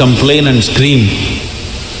least complain and scream.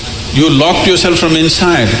 You locked yourself from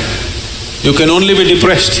inside, you can only be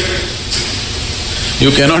depressed.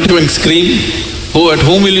 You cannot even scream. At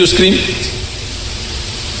whom will you scream?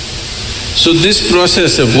 So this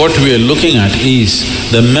process of what we are looking at is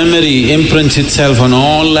the memory imprints itself on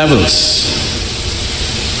all levels,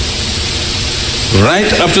 right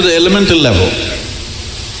up to the elemental level.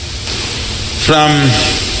 From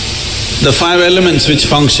the 5 elements which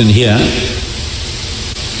function here,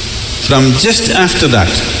 from just after that,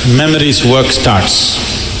 memory's work starts.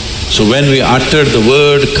 So when we utter the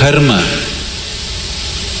word karma,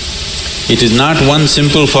 it is not one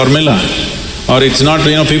simple formula, or it's not,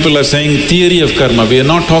 people are saying theory of karma. We are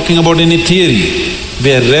not talking about any theory.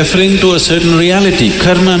 We are referring to a certain reality.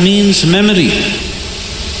 Karma means memory,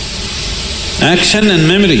 action and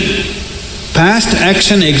memory. Past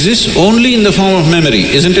action exists only in the form of memory,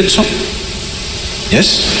 isn't it so?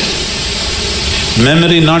 Yes?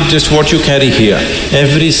 Memory, not just what you carry here.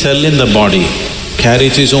 Every cell in the body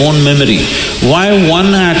carries its own memory. Why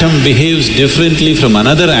one atom behaves differently from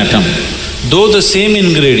another atom? Though the same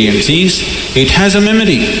ingredients is, it has a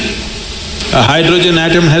memory. A hydrogen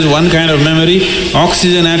atom has one kind of memory,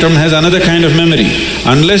 oxygen atom has another kind of memory.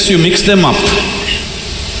 Unless you mix them up,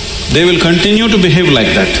 they will continue to behave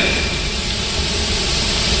like that.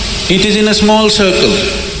 It is in a small circle,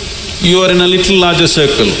 you are in a little larger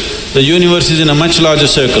circle, the universe is in a much larger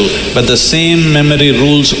circle, but the same memory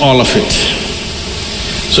rules all of it.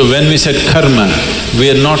 So when we said karma, we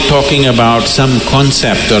are not talking about some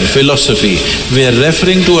concept or philosophy, we are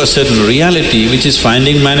referring to a certain reality which is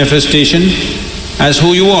finding manifestation as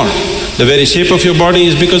who you are. The very shape of your body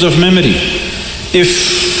is because of memory. If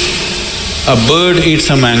a bird eats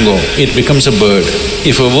a mango, it becomes a bird.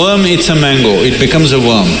 If a worm eats a mango, it becomes a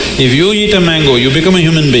worm. If you eat a mango, you become a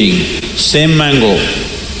human being. Same mango,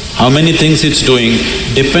 how many things it's doing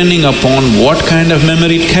depending upon what kind of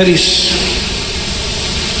memory it carries,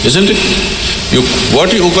 isn't it?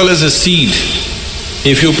 What you call as a seed,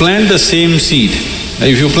 if you plant the same seed,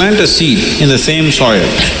 if you plant a seed in the same soil,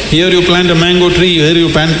 here you plant a mango tree, here you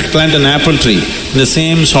plant an apple tree in the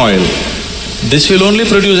same soil, this will only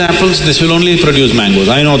produce apples, this will only produce mangoes.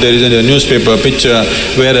 I know there is a newspaper picture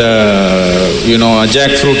where a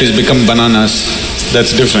jackfruit is become bananas,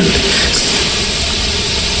 that's different.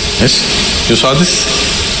 Yes? You saw this?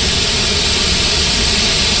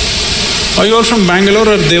 Are you all from Bangalore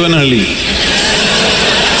or Devanhalli?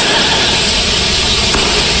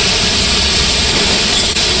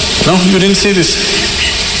 No, you didn't see this.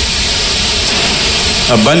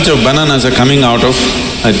 A bunch of bananas are coming out of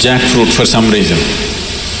a jackfruit for some reason.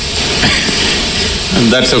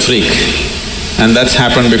 And that's a freak. And that's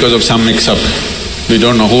happened because of some mix-up. We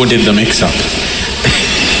don't know who did the mix-up.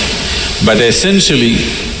 But essentially,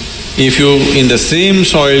 if you… in the same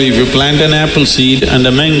soil, if you plant an apple seed and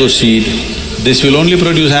a mango seed, this will only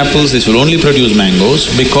produce apples, this will only produce mangoes,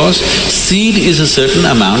 because seed is a certain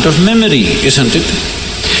amount of memory, isn't it?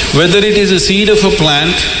 Whether it is a seed of a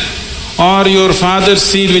plant or your father's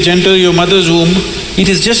seed which entered your mother's womb, it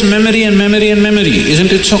is just memory and memory and memory,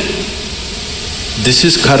 isn't it so? This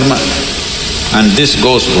is karma, and this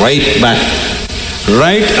goes right back,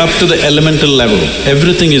 right up to the elemental level.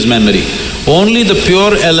 Everything is memory. Only the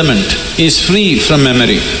pure element is free from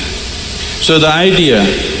memory. So the idea,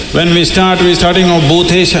 when we're starting off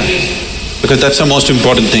Bhutesha, because that's the most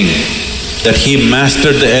important thing, that he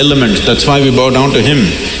mastered the elements, that's why we bow down to him,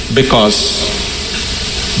 because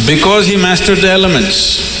he mastered the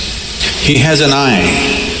elements, he has an eye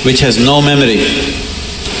which has no memory,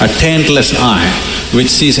 a taintless eye which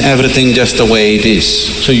sees everything just the way it is.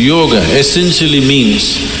 So yoga essentially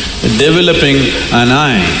means developing an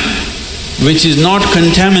eye which is not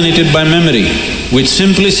contaminated by memory, which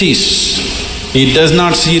simply sees. It does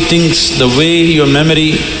not see things the way your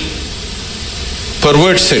memory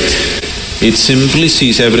perverts it. It simply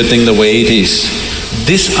sees everything the way it is.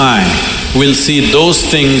 This eye will see those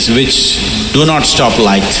things which do not stop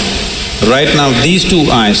light. Right now, these two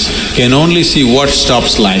eyes can only see what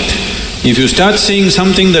stops light. If you start seeing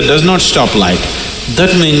something that does not stop light,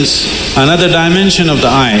 that means another dimension of the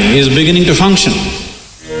I is beginning to function.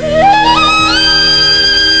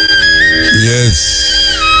 Yes.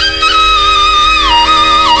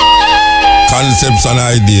 Concepts and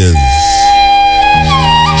ideas.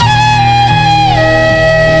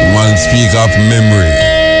 Man speak of memory,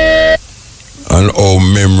 and how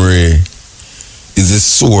memory is the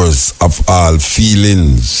source of all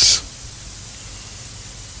feelings.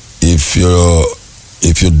 If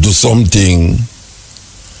you do something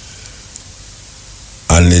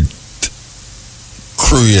and it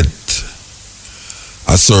create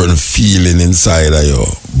a certain feeling inside of you,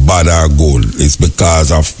 bad or good, it's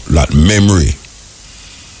because of that memory.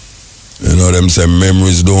 You know them say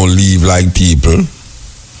memories don't leave like people.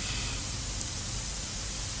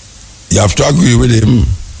 You have to agree with him.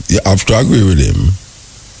 You have to agree with him.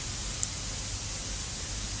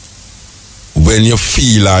 When you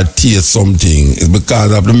feel or taste something, it's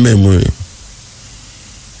because of the memory.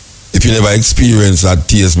 If you never experienced that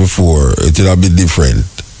taste before, it will be different.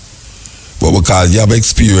 But because you have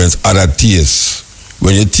experienced other tastes,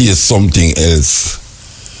 when you taste something else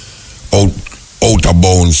out of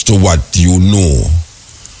bounds to what you know,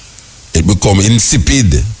 it becomes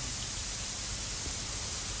insipid.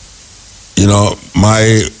 You know,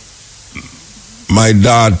 my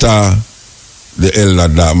daughter, the elder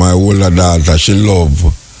daughter, my older daughter, she love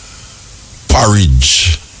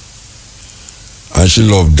porridge. And she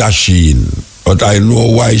love dasheen. But I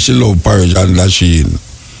know why she love porridge and dasheen.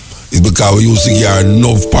 It's because we used to give her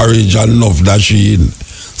enough porridge and enough dasheen.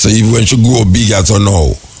 So even when she grow big as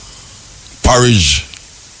now, porridge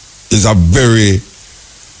is a very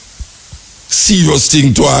serious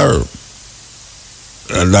thing to her.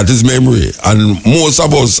 And that is memory. And most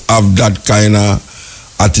of us have that kind of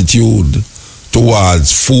attitude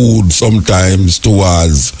towards food sometimes,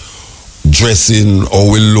 towards dressing,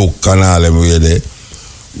 how we look and all them way there.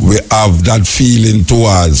 We have that feeling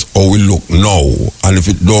towards how we look now. And if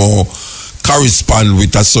it don't correspond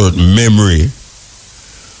with a certain memory,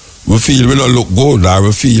 we feel we don't look good, or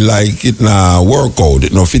we feel like it not work out,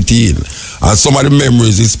 it not fit in. And some of the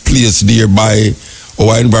memories is placed there by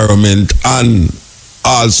our environment and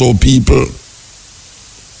also people.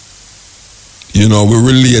 You know, we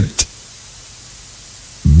relate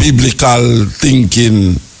biblical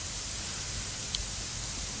thinking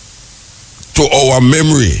to our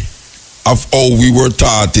memory of how we were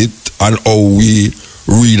taught it and how we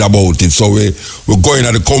read about it. So we're going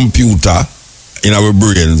at the computer in our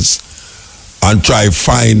brains and try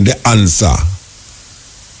find the answer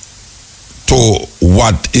to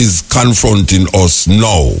what is confronting us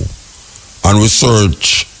now. And we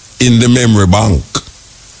search in the memory bank.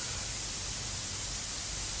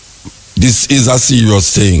 This is a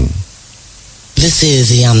serious thing. This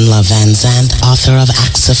is Iamla Van Zandt, author of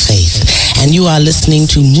Acts of Faith, and you are listening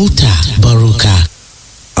to Mutabaruka.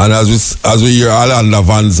 And as we hear Alanda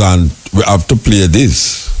Van Zandt, we have to play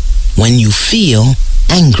this. When you feel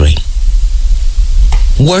angry.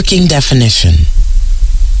 Working definition.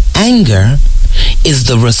 Anger is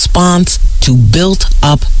the response to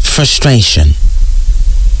built-up frustration,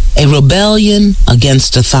 a rebellion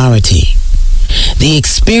against authority, the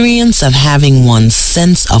experience of having one's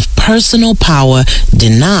sense of personal power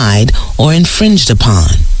denied or infringed upon.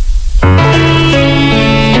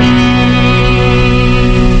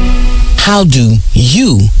 How do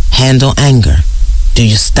you handle anger? Do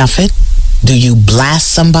you stuff it? Do you blast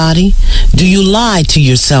somebody? Do you lie to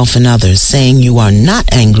yourself and others saying you are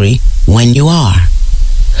not angry when you are?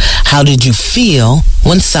 How did you feel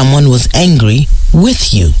when someone was angry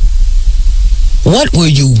with you? What were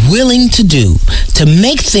you willing to do to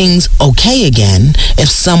make things okay again if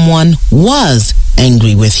someone was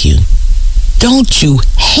angry with you? Don't you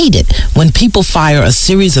hate it when people fire a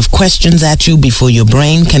series of questions at you before your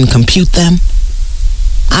brain can compute them?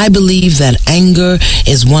 I believe that anger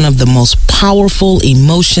is one of the most powerful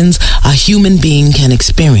emotions a human being can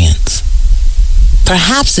experience.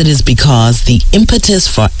 Perhaps it is because the impetus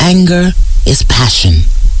for anger is passion.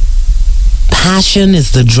 Passion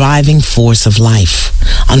is the driving force of life.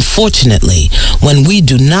 Unfortunately, when we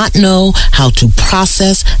do not know how to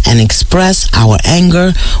process and express our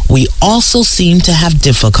anger, we also seem to have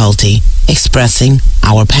difficulty expressing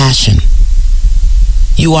our passion.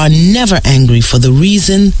 You are never angry for the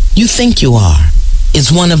reason you think you are.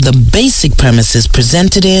 It's one of the basic premises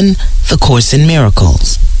presented in The Course in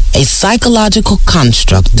Miracles, a psychological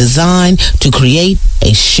construct designed to create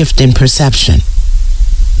a shift in perception.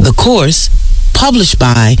 The Course, published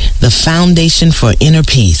by the Foundation for Inner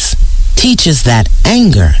Peace, teaches that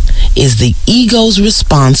anger is the ego's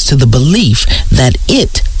response to the belief that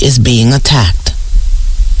it is being attacked.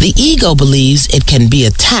 The ego believes it can be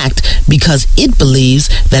attacked because it believes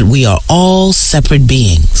that we are all separate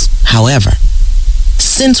beings. However,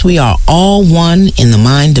 since we are all one in the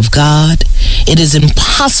mind of God, it is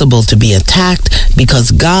impossible to be attacked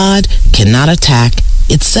because God cannot attack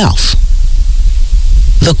itself.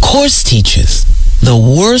 The Course teaches the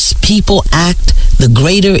worse people act, the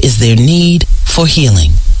greater is their need for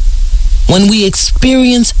healing. When we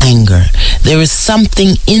experience anger, there is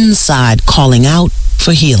something inside calling out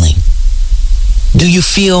for healing. Do you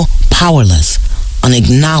feel powerless,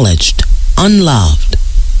 unacknowledged, unloved?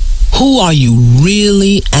 Who are you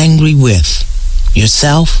really angry with?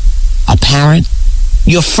 Yourself? A parent?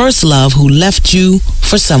 Your first love who left you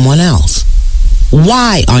for someone else?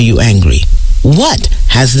 Why are you angry? What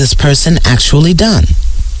has this person actually done?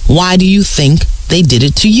 Why do you think they did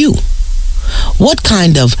it to you? What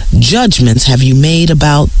kind of judgments have you made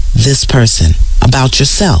about this person, about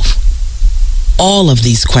yourself? All of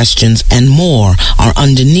these questions and more are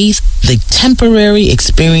underneath the temporary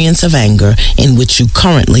experience of anger in which you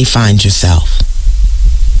currently find yourself.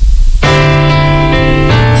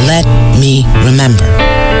 Let me remember.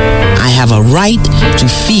 I have a right to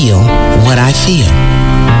feel what I feel.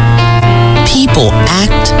 People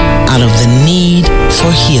act out of the need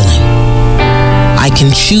for healing. I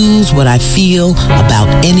can choose what I feel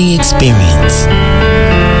about any experience.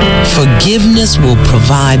 Forgiveness will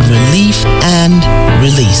provide relief and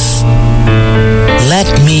release. Let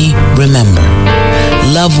me remember.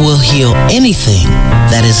 Love will heal anything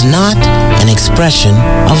that is not an expression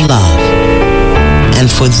of love. And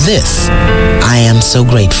for this, I am so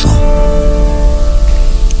grateful.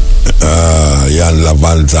 Jan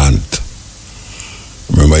Lavanzant.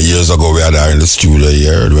 Remember years ago we had her in the studio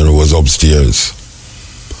here when it was upstairs.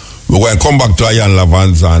 We're going to come back to Jan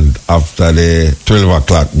Lavanzant after the 12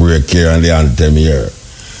 o'clock break here and the anthem here.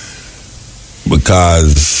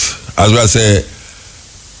 Because, as I say,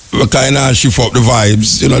 we kind of shift up the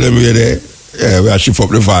vibes, you know them way there? Yeah, we shift up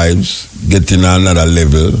the vibes, get in another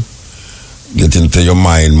level, get into your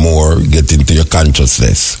mind more, get into your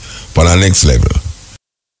consciousness for the next level.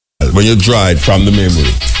 When you draw it from the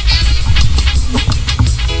memory.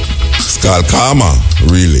 It's called karma,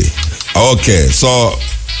 really. Okay, so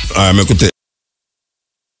I'm going to take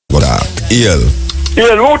Iel,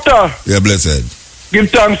 Muta. Yeah, blessed. Give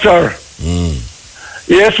thanks, sir.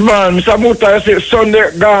 Yes, man. Mr. Muta, I say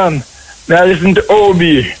Sunday gone. Now I listen to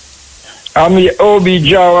Obi. I'm the Obi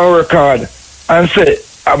Java record. And say,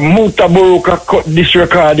 Mutabaruka cut this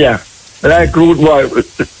record here. Like Root Boy.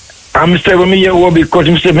 And I say, when me hear Obi cut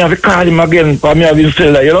him, say, me have to call him again. For me have been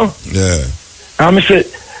still there, you know? Yeah. And I say,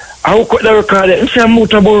 I will cut the record there. I say,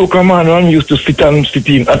 Mutabaruka, man, I used to sit in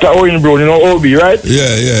at the Orange Brown, you know, Obi, right?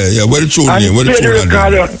 Yeah. Where the tune name? Where the tune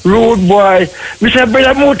name? Rude Boy. Me say,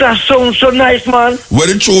 brother Muta sound so nice, man. Where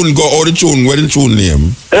the tune go? Where the tune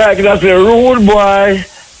name? Like that's a Rude Boy.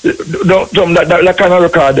 That kind of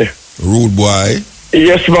record there. Rude Boy?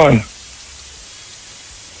 Yes, man.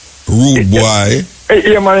 Rude Boy?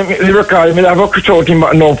 Yeah, man, the record, I have to shout him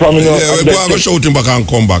back now from me. Yeah, we go shout him back and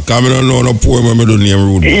come back. I don't know no poem when I do name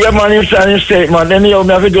Rude Boy. Yeah, man, him say, man. Then I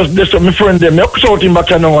have to just this my friend them. I have to shout him back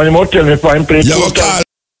now and he will tell me if I'm playing. Yeah, what call?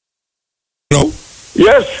 No?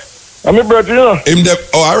 Yes. I'm a brother, you know.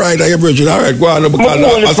 All right, I'm your brother. All right, go on. At 1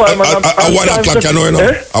 o'clock, you know.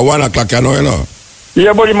 At 1 o'clock, you know.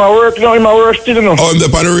 Yeah, but in my work now, still, you know. Oh, I'm the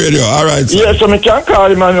on the radio. All right, sir. Yeah, so I can't call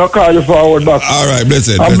him and I'll call you forward back. All right,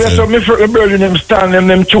 blessed. I'm blessed up my brother, them stand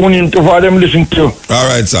them tune in to what them listen to. All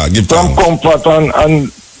right, sir. Give thanks. From Comfort and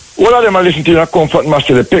all of them are listening to you Comfort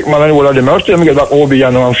Master, the pick man and all of them. I'll tell them get back Obi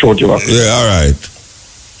and I'm short you back. Yeah, all right.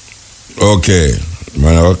 Okay.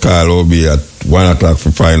 Man, I will call Obi at 1 o'clock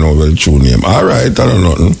for find out the tune name. All right, I don't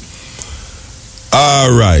know nothing.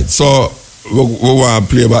 All right, so we want to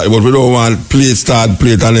play back, but we don't want to start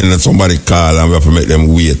play it and then somebody call and we have to make them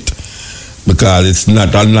wait. Because it's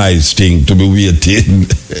not a nice thing to be waiting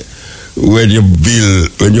when your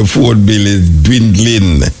phone bill is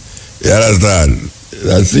dwindling. You understand?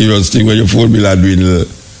 That's a serious thing when your phone bill is dwindling.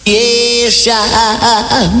 Yes,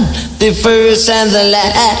 the first and the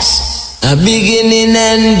last, a beginning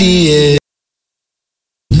and the end.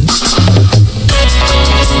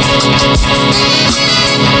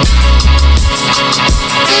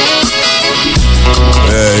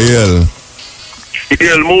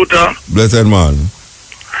 Iel Muta. Blessed man.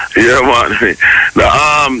 Yeah,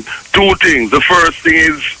 man. Two things. The first thing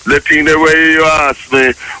is the thing the way you asked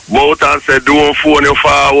me about and said, don't phone you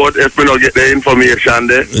forward if we don't get the information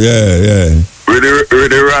there. Yeah. With the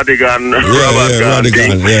Radigan,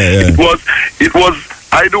 Radigan. Yeah. It was.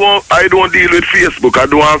 I don't deal with Facebook. I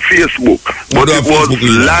don't have Facebook, but it was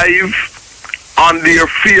live on their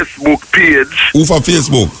Facebook page. Who for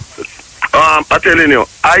Facebook? I'm telling you,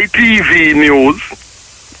 ITV News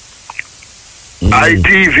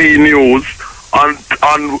on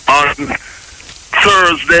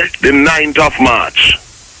Thursday, the 9th of March.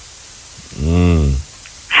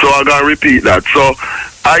 So I'm going to repeat that. So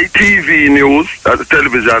ITV News at the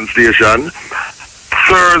television station,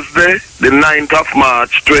 Thursday, the 9th of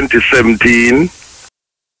March 2017,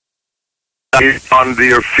 on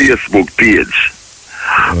their Facebook page.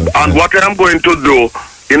 Okay. And what I'm going to do,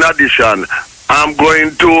 in addition, I'm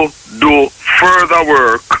going to do further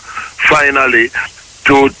work, finally,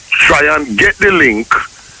 to try and get the link,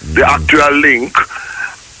 the actual link,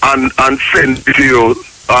 and send it to you.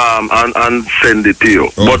 And send it to you.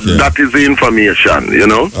 Okay. But that is the information, you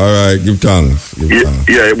know. All right, give thanks.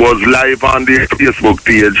 Yeah, it was live on the Facebook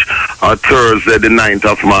page on Thursday, the 9th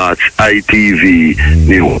of March, ITV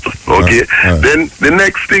News. Okay? All right. Then the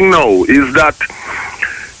next thing now is that,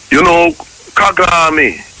 you know,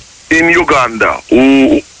 Kagame in Uganda,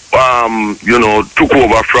 who, took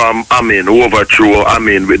over from Amin, who overthrew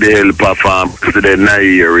Amin with the help of President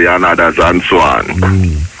Nairi and others and so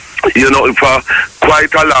on. You know, for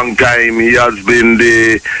quite a long time, he has been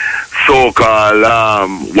the so-called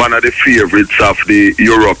one of the favorites of the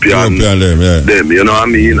European them, you know what I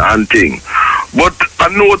mean, and thing. But I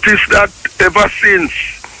noticed that ever since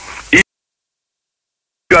he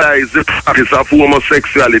legalized the practice of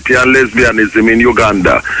homosexuality and lesbianism in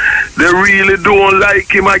Uganda, they really don't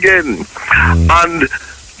like him again. And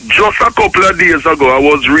just a couple of days ago, I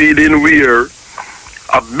was reading where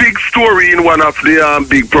a big story in one of the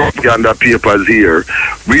big propaganda papers here,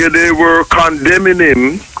 where they were condemning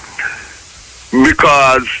him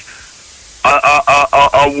because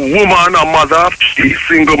a woman, a mother of three,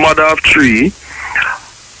 single mother of three,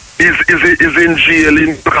 is in jail in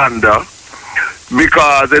Uganda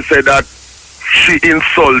because they said that she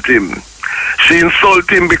insulted him. She insulted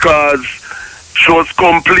him because she was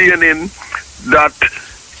complaining that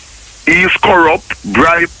he's corrupt,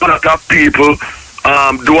 bribe a lot of people,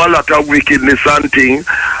 do a lot of wickedness and thing,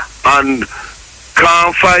 and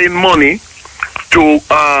can't find money to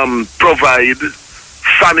provide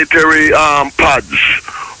sanitary pads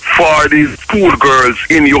for the schoolgirls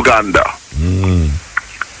in Uganda.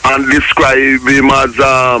 And describe him as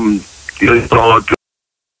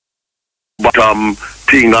bottom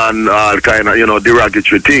thing and kind of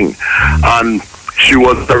derogatory thing. And she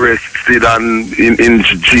was arrested and in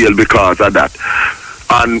jail because of that.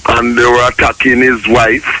 And they were attacking his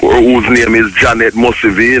wife, whose name is Janet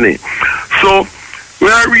Museveni. So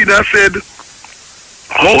when I read, I said,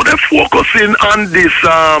 how they focusing on this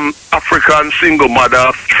African single mother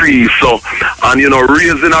of three, so, and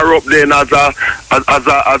raising her up then as a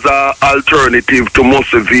alternative to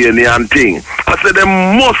Museveni and thing. I said there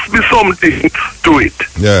must be something to it.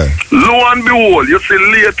 Yeah. Lo and behold, you see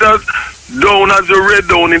later down as you read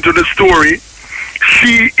down into the story,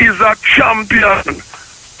 she is a champion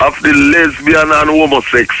of the lesbian and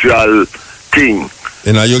homosexual thing.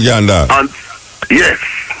 In Uganda? And yes.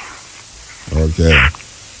 Okay.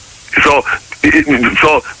 So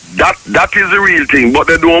that is the real thing, but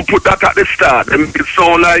they don't put that at the start. And it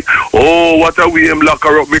sound like, oh, what a way him lock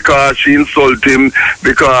her up because she insult him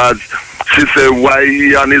because she said why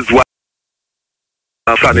he and his wife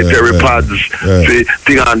sanitary pads,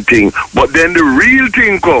 thing and thing. But then the real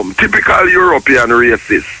thing come, typical European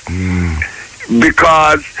racist.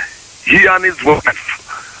 Because he and his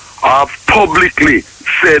wife have publicly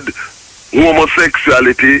said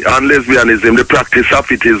homosexuality and lesbianism, the practice of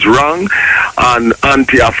it is wrong and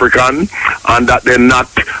anti-African, and that they're not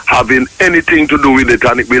having anything to do with it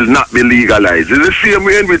and it will not be legalized. It's the same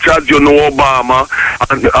way in which, as you know, Obama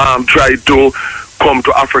and tried to come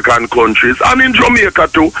to African countries, and in Jamaica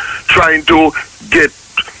too, trying to get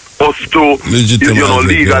us to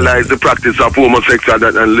legalize the practice of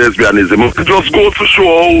homosexuality and lesbianism. It just goes to show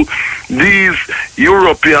how these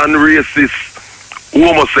European racist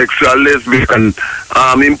homosexual, lesbian,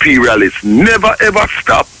 imperialists never ever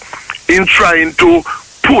stop in trying to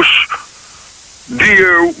push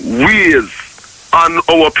their ways on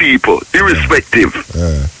our people, irrespective.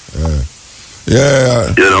 Yeah.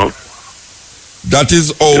 That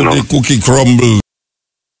is how the cookie crumbles.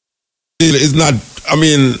 It's not,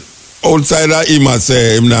 outsider him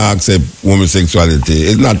say him not accept homosexuality.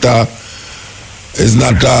 It's not It's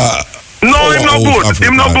not No, him not good.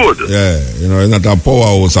 African. Him not good. Yeah, you know, it's not a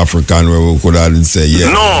powerhouse African where we could have say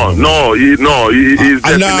yeah. He's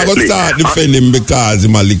and definitely. now I go start defending him because he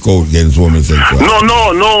might leak out against homosexual. No.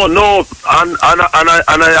 And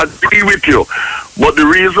I agree with you. But the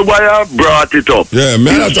reason why I brought it up is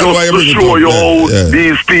just to show you how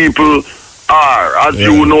these people are, as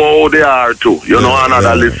you know how they are too. You know, and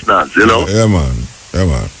other listeners, you know. Yeah, man.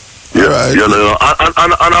 Yeah, right. You know,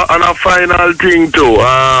 and a final thing too.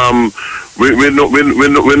 We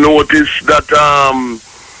noticed that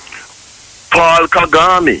Paul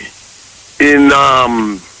Kagame in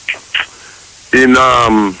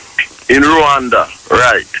Rwanda,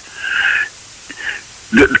 right?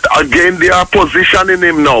 Again, they are positioning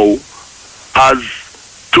him now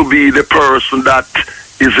as to be the person that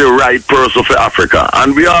is the right person for Africa,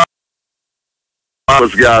 and we are.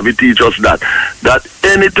 Gabi teach us that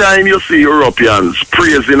anytime you see Europeans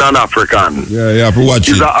praising an African, you have to watch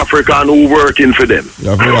it. It's an African who working for them. You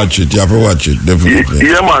have to watch it. Definitely.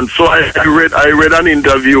 Yeah, man. So I read an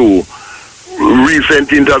interview,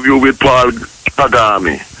 recent interview with Paul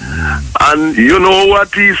Kagame, and you know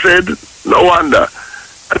what he said? No wonder.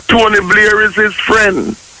 Tony Blair is his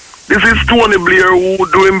friend. This is Tony Blair who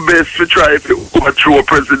doing best to try to overthrow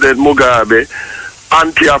President Mugabe.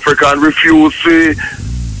 Anti-African, refuse to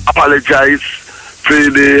apologize for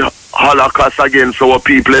the Holocaust against our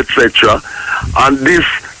people, etc. And this,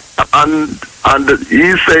 and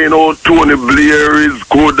he's saying, oh, Tony Blair is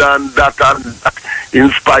good and that, in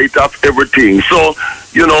spite of everything. So,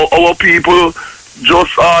 you know, our people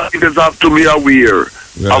just always have to be aware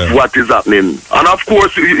of what is happening. And of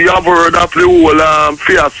course, you have heard of the whole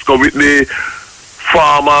fiasco with the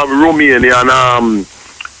former Romanian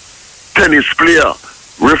tennis player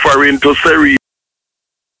referring to Serena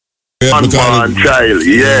unborn child.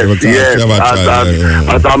 Yes,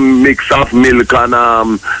 as a mix of milk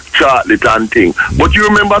and chocolate and thing. But you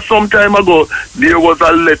remember some time ago there was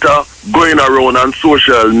a letter going around on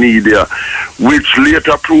social media which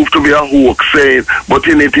later proved to be a hoax, saying, but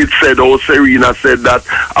in it said, Serena said that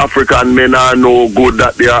African men are no good,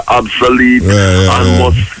 that they are obsolete and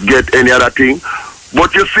must get any other thing.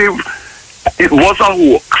 But you see, it was a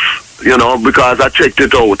hoax, you know, because I checked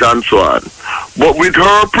it out and so on. But with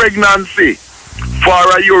her pregnancy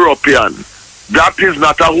for a European, that is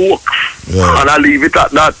not a hoax. And I leave it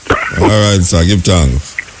at that. All right, sir. Give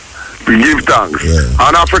thanks. Give thanks.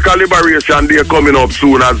 And Africa Liberation Day coming up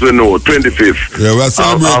soon, as we know, 25th. Yeah, we'll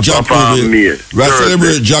celebrate Jack Ruby. We'll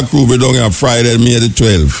celebrate Jack Ruby down here Friday, May the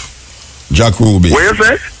 12th. Jack Ruby. What you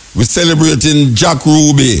say? We're celebrating Jack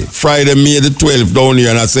Ruby Friday, May the 12th down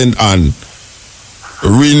here in St. Anne.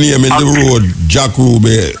 Renaming the road Jack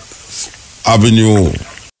Ruby Avenue.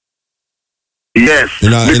 Yes,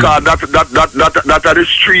 because that are the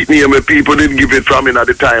street name where people didn't give it from in at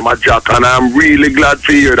the time at Jack, and I'm really glad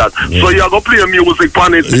to hear that. So you're going to play music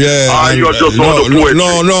on it? Yeah. You're just on the poetry?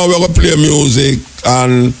 No, we're going to play music,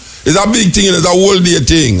 and it's a big thing, it's a whole day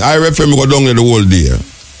thing. I refer me go down there the whole day.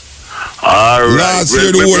 All right. Last year,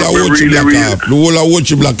 the whole of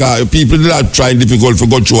Watchy Black Art, people did not try difficult to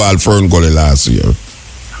go through all Fern Gully last year.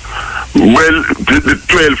 Well, the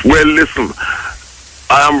 12th, well, listen,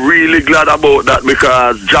 I am really glad about that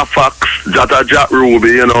because Jack Ruby,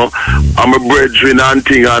 you know, I'm a brethren and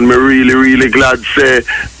thing, and I'm really glad say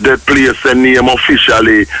that place a name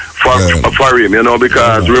officially for him, you know,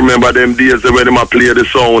 because remember them days when him play the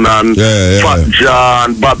sound and Fat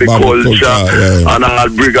John, Bobby Culture, and all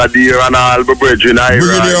Brigadier and all the brethren.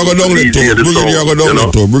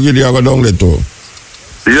 Brigadier go down there too.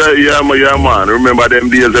 Yeah, man. Remember them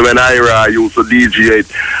days when Ira used to DJ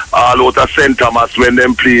it all out of St. Thomas when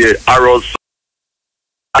them play Arrows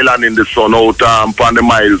Island in the Sun out on the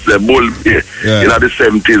miles, Bull in the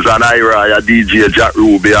 70s, and Ira DJ Jack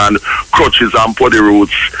Ruby and Crutches and Poddy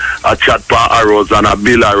Roots, a chat pa Arrows and a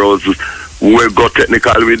Bill Arrows. We got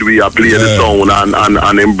technical with we play the sound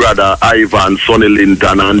and him brother Ivan, Sonny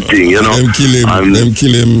Linton and thing, you know. Them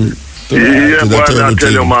kill him. Yeah, boy, I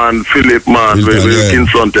tell you, man, Philip, man,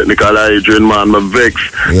 Kingston Technical Adrian, man, my vex.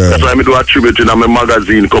 That's why I do a tribute in my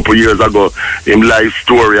magazine a couple years ago, him life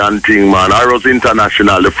story and thing, man. Arrows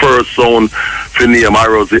International, the first sound for name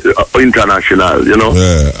Arrows International, you know.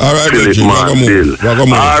 Yeah, all right, Philip, man, Phil.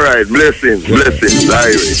 All right, blessings,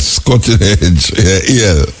 Iris. Scotty Edge,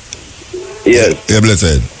 EL. Yes. Yeah,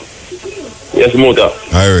 blessed. Yes, Muta.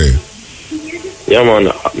 Iris. Yeah, man,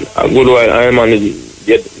 a good while I managed.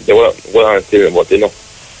 They were on serious, but you know,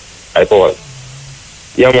 I thought,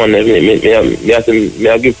 yeah, man, I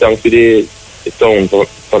give thanks to the sound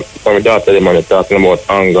from my daughter, man, talking about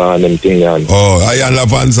anger and them things. Oh, I love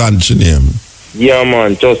Van Sanch name. Yeah,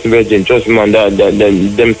 man, trust me, Virgin, trust me, man,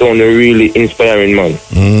 them sound really inspiring, man.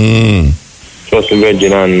 Trust me,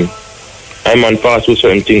 Virgin, and I'm on pass through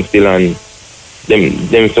certain things still, and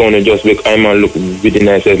them sound just make I'm on look within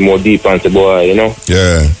myself more deep and say, boy, you know?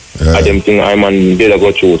 Yeah. I them think I'm on did I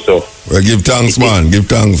go through, so. Well, give thanks, man, give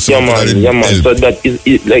thanks. Yeah, man, so that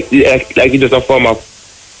is like it's just a form of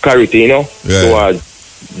clarity, you know? Yeah. Towards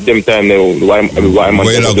them time, why I'm on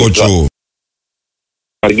where I go through.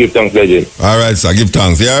 And give thanks, Legend. All right, sir. Give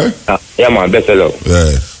thanks, yeah? Yeah, man. Best of luck.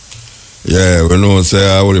 Yeah. Yeah, we know, say,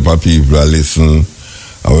 all the people that listen,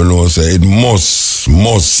 and we know, say, it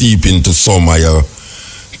must seep into some of your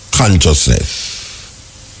consciousness.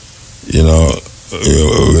 You know,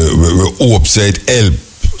 we hope, say, it help.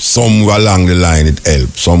 Somewhere along the line, it help.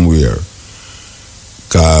 Somewhere.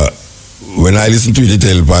 Because when I listen to it, it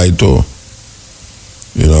help I too.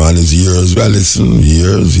 You know, and it's years we listen,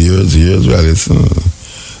 years we listen.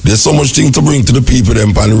 There's so much things to bring to the people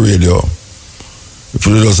them on the radio. If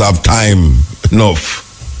we just have time enough.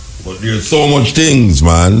 But there's so much things,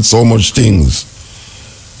 man, so much things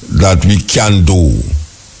that we can do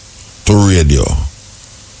to radio.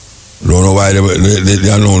 I don't know why the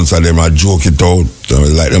announcer them are joke it out.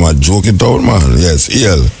 Like them are joke it out, man. Yes,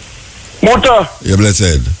 EL. Muta. Yeah,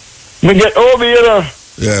 blessed. Me get over here.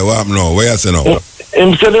 Yeah, what happened now? Where you say now?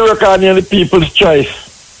 Him said the record in the People's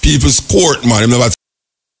Choice. People's Court, man. Him never.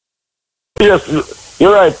 Yes,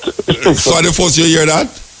 you're right. So the first you hear that?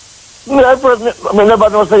 I never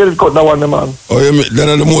know say you cut that one, man. Oh, yeah,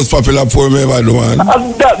 they're the most popular poem ever do, man.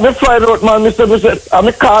 And that, me find out, man, Mr. and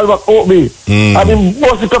me call back Obi. And him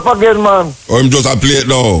bust it up again, man. Oh, him just a play it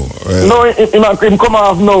now? Yeah. No, him come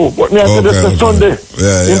off now. But me I said this Sunday.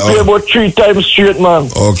 Yeah, He play about 3 times straight, man.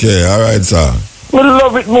 Okay, all right, sir. Me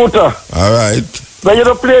love it, Muta. All right. But you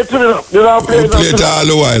don't play it, you don't play it. We play it all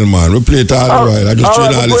the while, man. We play it all the while. I just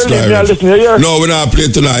train all this time. No, we're not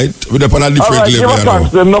playing tonight. We're up on a different level. Give a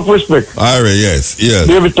thanks, then, enough respect. All right, yes.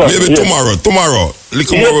 Maybe tomorrow. Tomorrow.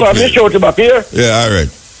 Yes, sir, me shout it back here. Yeah, all right.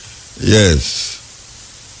 Yes.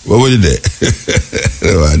 What was it there?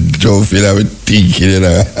 Joe feel I'm thinking, you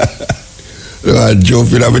know. Joe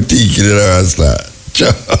feel I'm thinking, you know.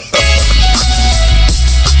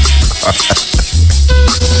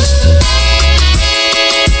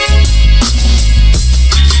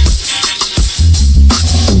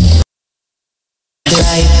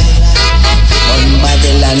 On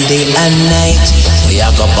Babylon day and night, we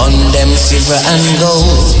are go burn them silver and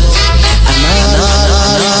gold.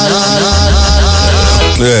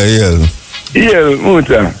 Yeah,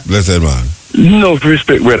 Muta. Blessed man. No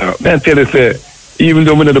respect, brother. I tell you, say, even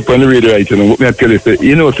though I'm not on the radio right, you know, I tell you, say,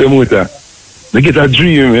 say, Muta, I get a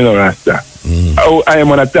dream, you know, Rasta. Oh, I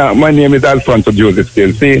am on a time. My name is Alfonso Joseph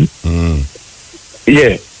still saying.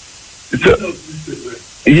 Yeah.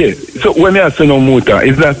 So when I say no Muta,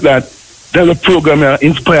 it's that a program that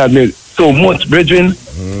inspired me so much, brethren.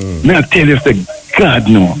 May I tell you, say, God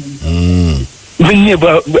no. Me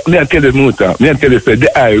I tell you, Muta, may I tell you, say,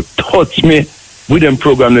 the eye touch me with them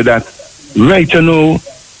program that right now,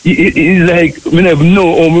 it's like, me never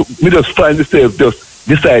know, or me just find myself just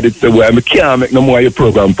decided to well, I can't make no more of your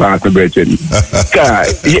program part, my brethren. God,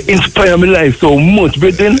 you inspire my life so much,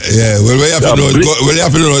 brethren. Yeah, well, what you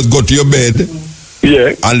have to know is go to your bed.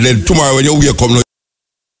 Yeah. And then tomorrow when you wake up,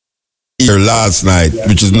 here last night,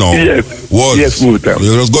 which is now, yes, Muta.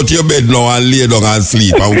 You just go to your bed now and lay down and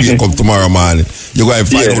sleep and wake up tomorrow morning. You're going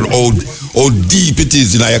to find out how deep it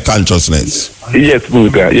is in your consciousness. Yes,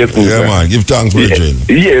 Muta. Yes, Muta. Yeah, man. Give thanks, brethren.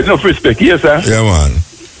 Yeah, no respect. Yes, sir. Yeah, man.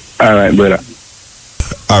 All right, brother.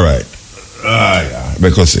 All right.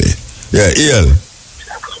 Because, yeah, EL.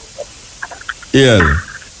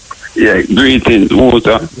 Yeah, greetings,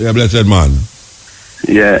 Muta. Yeah, blessed man.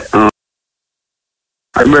 Yeah,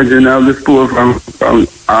 I imagine I have the store from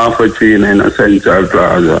Alpha Chain in a Central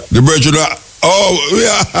Plaza. The brethren,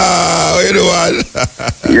 you know what?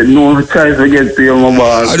 You know, try to get to your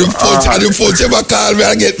mobile. And the folks ever call me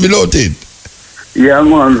and get me noted. Yeah,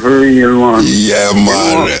 man, for real, man. Yeah,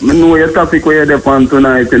 man. I know your topic where you're on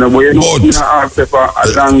tonight, you know, but you know, you ask for a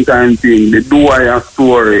long time thing, the Dwyer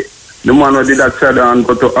story. The man who did that shadow and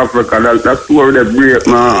go to Africa, that story that break,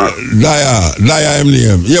 man. Daya, him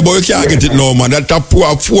name. Yeah, but you can't get it now, man. That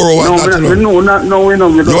poor 4 hours. No, not now, we know.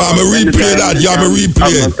 You want me replay that? You want me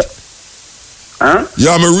replay it? Huh? You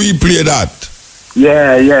want me replay that?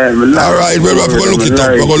 Yeah. All right, we're going to look it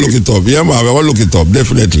up. We're going to look it up. Yeah, man, we're going to look it up.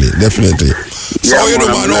 Definitely. So, yeah, you know,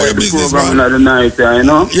 man, how your business, man? The night, you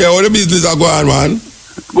know? Yeah, how the business are going, man?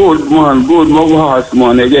 Good, man. My horse,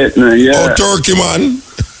 man. You get me? Yeah. Oh, turkey, man.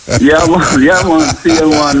 Yeah, man. See you,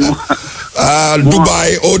 man.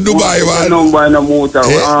 Dubai, Dubai, man. Number in the motor. I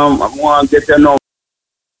want to get your number.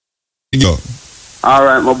 Yo. All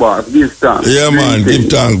right, my boss. Give thanks. Yeah, man. Give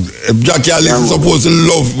thanks. Jackie Alice is supposed to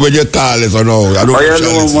love when you call us or no. I don't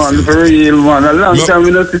know, man. For real, man. A long time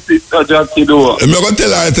we don't see Jackie do. I'm not going to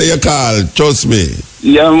tell her to you call. Trust me.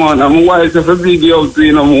 Yeah, man. I'm wise to big you up to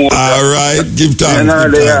you no more. All right. Give thanks. And all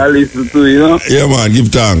they are listen to, you know? Yeah, man. Give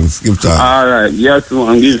thanks. Give thanks. All right. Yes,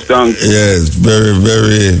 man. Give thanks. Yes. Very,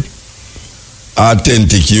 very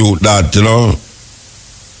authentic youth that, you know.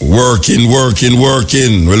 Working.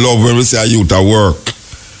 We love when we say a youth at work.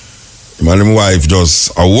 Man and my wife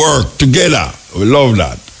just work together. We love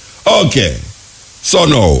that. Okay. So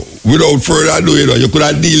now, without further ado, you know, you could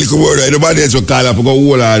have deal with the word. Everybody else will call up and go,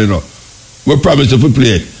 hold on, you know. We promise you to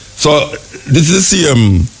play it. So, this is the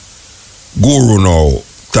same guru now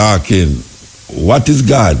talking. What is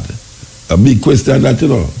God? A big question that, you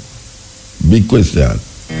know. Big question.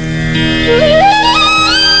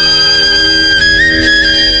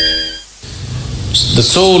 The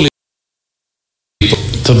soul,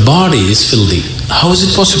 the body is filthy. How is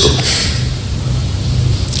it possible?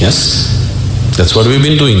 Yes? That's what we've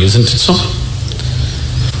been doing, isn't it so?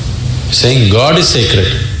 Saying God is sacred,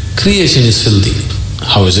 creation is filthy.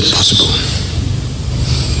 How is it possible?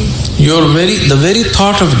 The very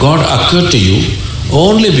thought of God occurred to you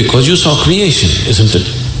only because you saw creation, isn't it?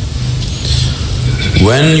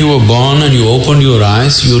 When you were born and you opened your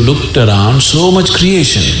eyes, you looked around, so much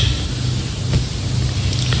creation.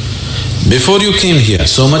 Before you came here,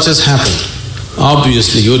 so much has happened.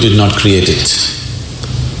 Obviously, you did not create it.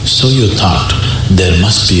 So you thought, there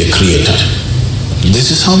must be a creator.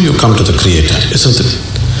 This is how you come to the creator, isn't it?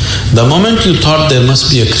 The moment you thought there must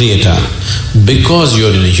be a creator, because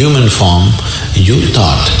you're in a human form, you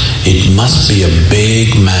thought it must be a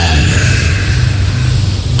big man.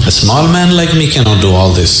 A small man like me cannot do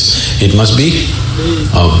all this. It must be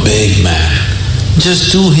a big man.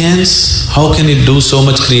 Just 2 hands, how can it do so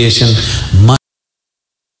much creation?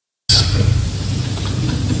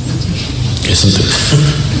 Isn't it?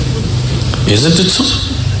 Isn't it so?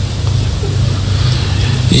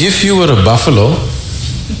 If you were a buffalo,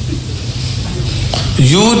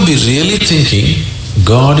 you would be really thinking,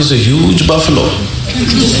 God is a huge buffalo.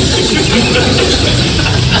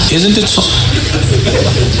 Isn't it so?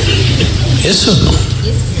 Yes or no?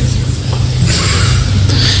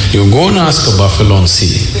 You go and ask a buffalo and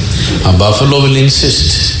see. A buffalo will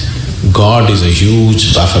insist, God is a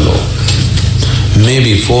huge buffalo.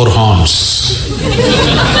 Maybe 4 horns.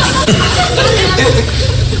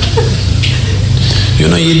 You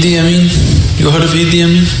know Idi Amin? You heard of Idi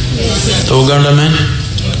Amin? The Uganda man?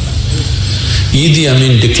 Idi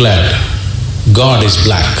Amin declared, God is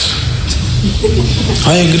black.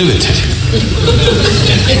 I agree with him.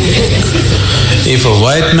 If a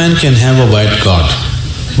white man can have a white God,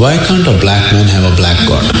 why can't a black man have a black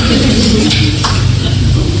God?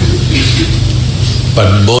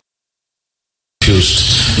 But both are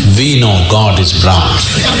confused. We know God is brown.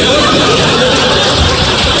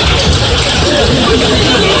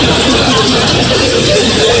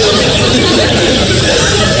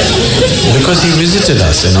 Because he visited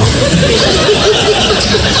us, you know.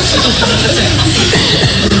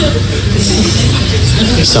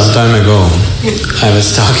 Some time ago, I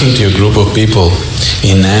was talking to a group of people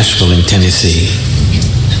in Nashville, in Tennessee,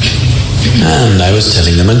 and I was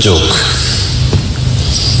telling them a joke.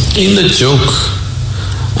 In the joke,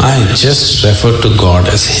 I just referred to God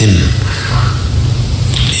as Him.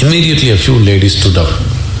 Immediately a few ladies stood up.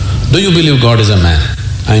 Do you believe God is a man?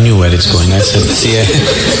 I knew where it's going. I said, see,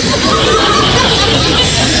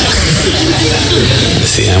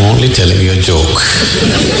 I'm only telling you a joke.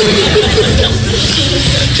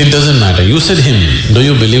 It doesn't matter. You said Him. Do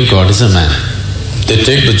you believe God is a man? They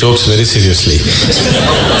take the jokes very seriously.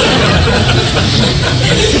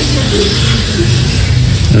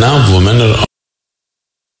 Now women are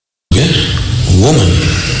woman.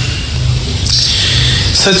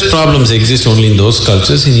 Such problems exist only in those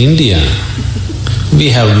cultures. In India, we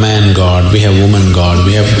have man god, we have woman god,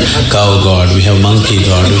 we have cow god, we have monkey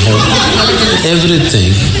god, we have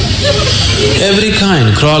everything. Every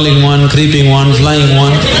kind, crawling one, creeping one, flying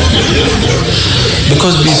one.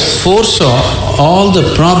 Because we foresaw all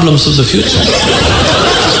the problems of the future.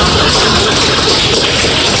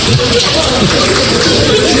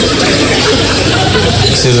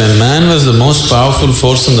 See, when man was the most powerful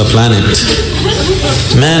force on the planet,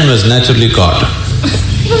 man was naturally God.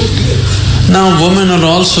 Now women are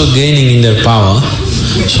also gaining in their power,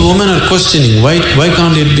 so women are questioning, why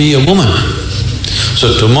can't it be a woman?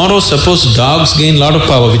 So tomorrow, suppose dogs gain a lot of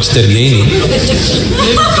power, which they're gaining.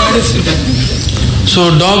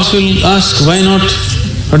 So dogs will ask, why not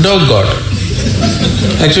a dog god?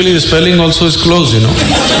 Actually, the spelling also is close, you know.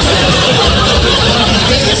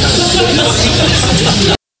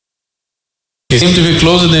 He seems to be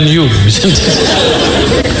closer than you, isn't it?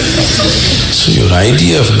 So your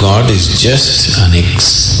idea of God is just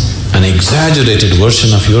an exaggerated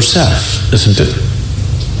version of yourself, isn't it?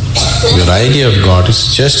 Your idea of God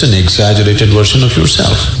is just an exaggerated version of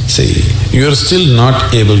yourself. See, you're still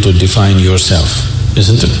not able to define yourself,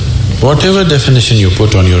 isn't it? Whatever definition you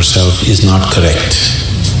put on yourself is not correct.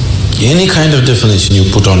 Any kind of definition you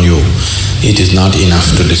put on you, it is not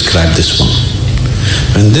enough to describe this one.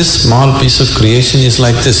 When this small piece of creation is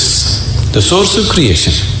like this, the source of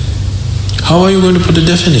creation, how are you going to put a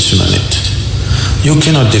definition on it? You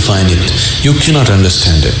cannot define it, you cannot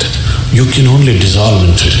understand it, you can only dissolve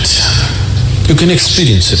into it. You can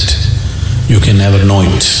experience it, you can never know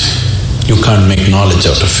it, you can't make knowledge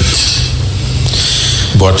out of it.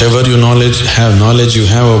 Whatever knowledge you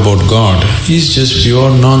have about God is just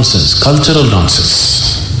pure nonsense, cultural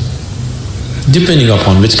nonsense. Depending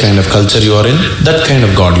upon which kind of culture you are in, that kind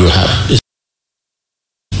of God you have.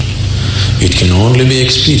 It can only be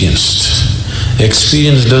experienced.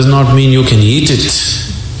 Experience does not mean you can eat it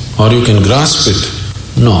or you can grasp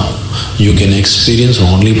it. No, you can experience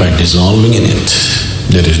only by dissolving in it.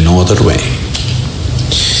 There is no other way.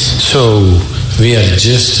 So, we are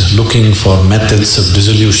just looking for methods of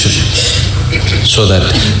dissolution so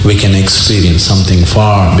that we can experience something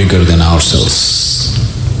far bigger than ourselves.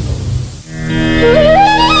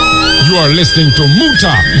 You are listening to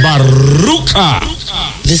Mutabaruka.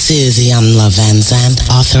 This is Yamla Van Zandt,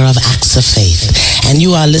 author of Acts of Faith, and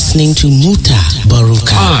you are listening to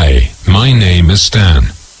Mutabaruka. Hi, my name is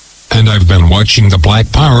Stan, and I've been watching the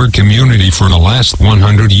Black Power community for the last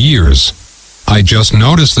 100 years. I just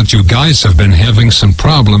noticed that you guys have been having some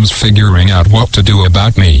problems figuring out what to do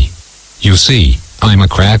about me. You see, I'm a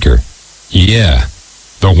cracker. Yeah,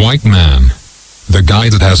 the white man. The guy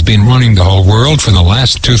that has been running the whole world for the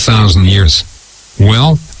last 2,000 years.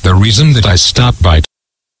 Well, the reason that I stopped by,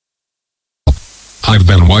 I've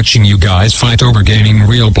been watching you guys fight over gaining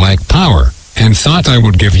real black power, and thought I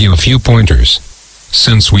would give you a few pointers.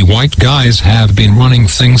 Since we white guys have been running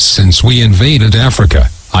things since we invaded Africa,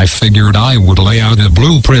 I figured I would lay out a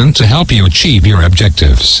blueprint to help you achieve your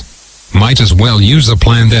objectives. Might as well use a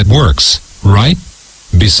plan that works, right?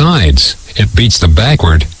 Besides, it beats the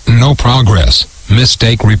backward, no progress,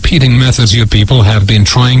 mistake repeating methods you people have been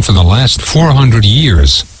trying for the last 400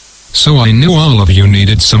 years. So I knew all of you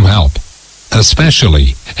needed some help.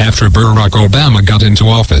 Especially after Barack Obama got into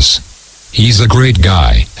office. He's a great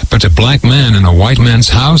guy, but a black man in a white man's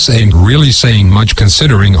house ain't really saying much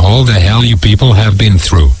considering all the hell you people have been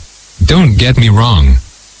through. Don't get me wrong.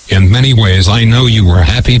 In many ways I know you were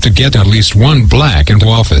happy to get at least one black into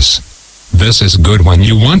office. This is good when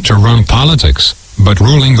you want to run politics, but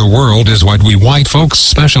ruling the world is what we white folks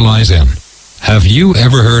specialize in. Have you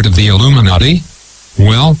ever heard of the Illuminati?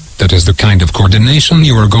 Well, that is the kind of coordination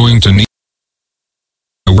you are going to need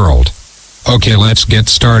in the world. Okay, let's get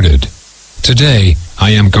started. Today,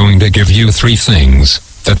 I am going to give you 3 things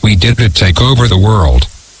that we did to take over the world.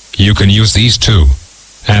 You can use these too,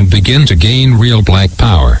 and begin to gain real black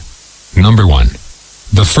power. Number 1.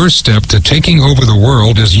 The first step to taking over the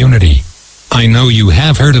world is unity. I know you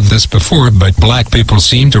have heard of this before, but black people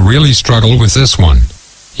seem to really struggle with this one.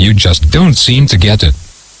 You just don't seem to get it.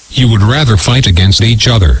 You would rather fight against each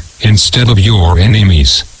other, instead of your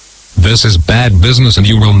enemies. This is bad business and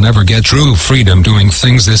you will never get true freedom doing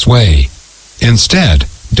things this way. Instead,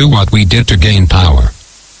 do what we did to gain power.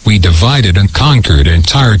 We divided and conquered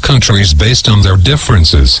entire countries based on their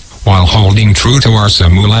differences, while holding true to our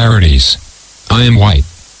similarities. I am white.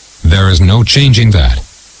 There is no changing that.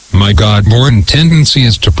 My God-born tendency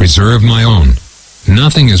is to preserve my own.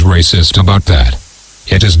 Nothing is racist about that.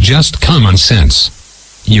 It is just common sense.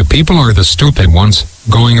 You people are the stupid ones,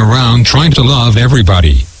 going around trying to love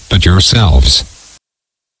everybody, but yourselves.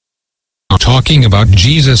 Talking about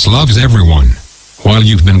Jesus loves everyone. While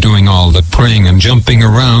you've been doing all the praying and jumping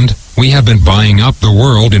around, we have been buying up the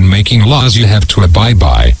world and making laws you have to abide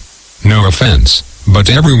by. No offense, but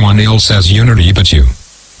everyone else has unity but you.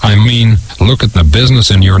 I mean, look at the business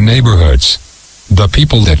in your neighborhoods. The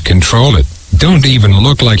people that control it don't even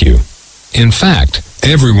look like you. In fact,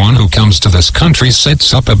 everyone who comes to this country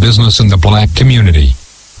sets up a business in the black community.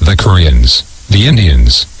 The Koreans, the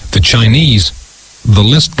Indians, the Chinese, the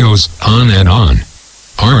list goes on and on.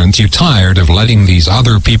 Aren't you tired of letting these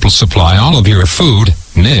other people supply all of your food,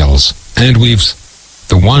 nails, and weaves?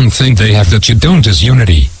 The one thing they have that you don't is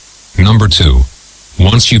unity. Number 2.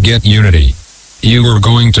 Once you get unity, You were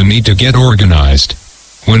going to need to get organized.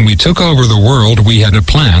 When we took over the world, we had a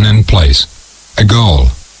plan in place. A goal.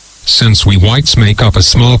 Since we whites make up a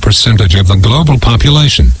small percentage of the global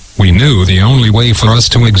population, we knew the only way for us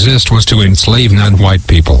to exist was to enslave non-white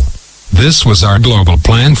people. This was our global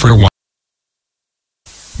plan for white.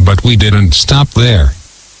 But we didn't stop there.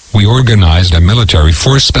 We organized a military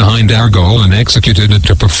force behind our goal and executed it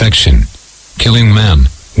to perfection, killing men,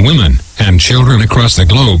 women, and children across the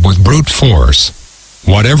globe with brute force.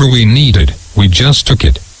 Whatever we needed, we just took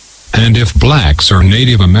it. And if blacks or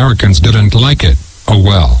Native Americans didn't like it, oh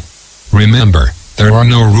well. Remember, there are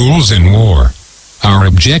no rules in war. Our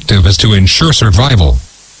objective is to ensure survival.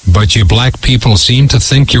 But you black people seem to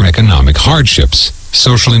think your economic hardships,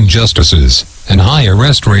 social injustices, and high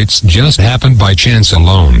arrest rates just happened by chance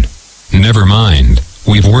alone. Never mind,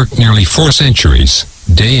 we've worked nearly 4 centuries,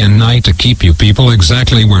 day and night to keep you people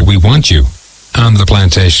exactly where we want you. On the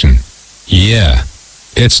plantation. Yeah.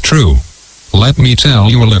 It's true. Let me tell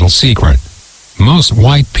you a little secret. Most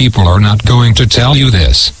white people are not going to tell you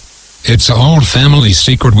this. It's an old family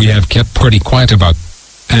secret we have kept pretty quiet about.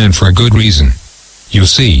 And for good reason. You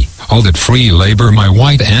see, all that free labor my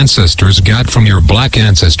white ancestors got from your black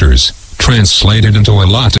ancestors, translated into a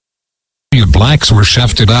lot of you blacks were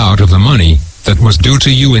shafted out of the money that was due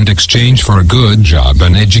to you in exchange for a good job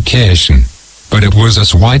and education. But it was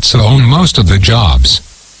us whites who own most of the jobs.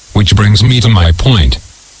 Which brings me to my point.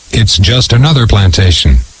 It's just another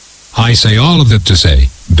plantation. I say all of that to say,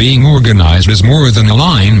 being organized is more than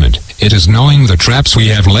alignment, it is knowing the traps we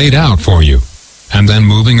have laid out for you, and then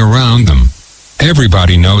moving around them.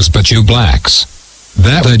 Everybody knows but you blacks.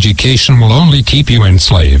 That education will only keep you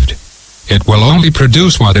enslaved. It will only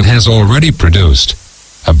produce what it has already produced.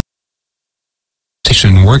 A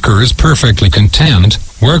plantation worker is perfectly content,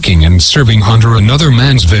 working and serving under another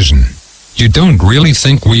man's vision. You don't really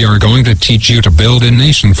think we are going to teach you to build a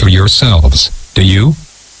nation for yourselves, do you?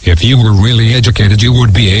 If you were really educated, you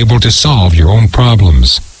would be able to solve your own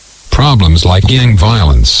problems. Problems like gang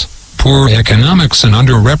violence, poor economics, and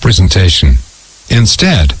underrepresentation.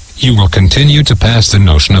 Instead, you will continue to pass the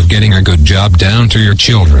notion of getting a good job down to your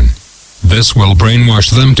children. This will brainwash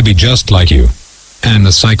them to be just like you. And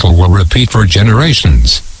the cycle will repeat for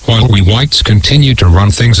generations. While we whites continue to run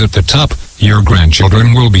things at the top, your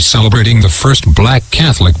grandchildren will be celebrating the first black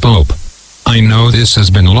Catholic Pope. I know this has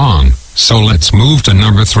been long, so let's move to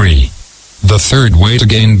number 3. The third way to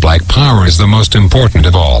gain black power is the most important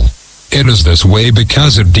of all. It is this way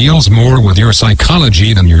because it deals more with your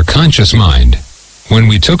psychology than your conscious mind. When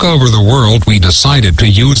we took over the world, we decided to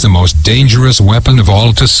use the most dangerous weapon of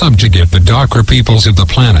all to subjugate the darker peoples of the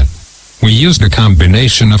planet. We used a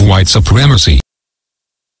combination of white supremacy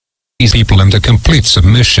people into complete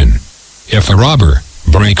submission. If a robber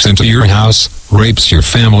breaks into your house, rapes your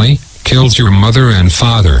family, kills your mother and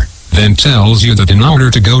father, then tells you that in order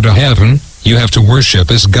to go to heaven, you have to worship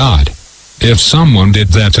as God. If someone did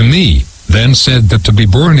that to me, then said that to be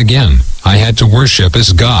born again, I had to worship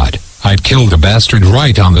as God, I'd kill the bastard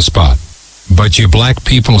right on the spot. But you black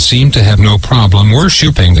people seem to have no problem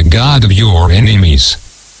worshipping the God of your enemies.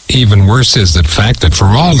 Even worse is the fact that for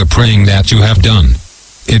all the praying that you have done,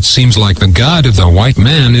 it seems like the God of the white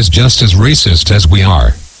man is just as racist as we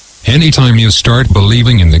are. Anytime you start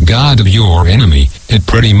believing in the God of your enemy, it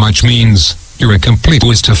pretty much means you're a complete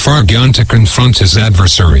Wistafarian to confront his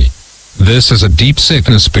adversary. This is a deep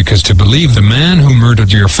sickness because to believe the man who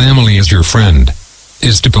murdered your family is your friend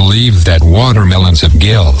is to believe that watermelons have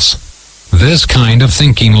gills. This kind of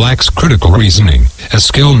thinking lacks critical reasoning, a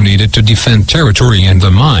skill needed to defend territory and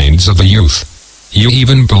the minds of the youth. You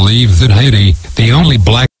even believe that Haiti, the only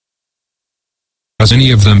black, does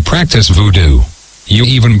any of them practice voodoo. You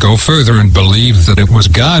even go further and believe that it was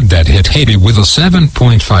God that hit Haiti with a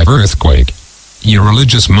 7.5 earthquake. You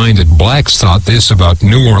religious-minded blacks thought this about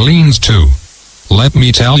New Orleans too. Let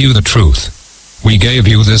me tell you the truth. We gave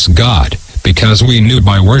you this God because we knew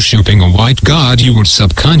by worshipping a white God you would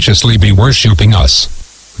subconsciously be worshipping us.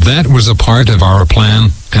 That was a part of our plan,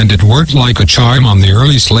 and it worked like a charm on the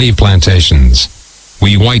early slave plantations.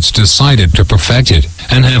 We whites decided to perfect it,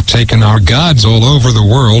 and have taken our gods all over the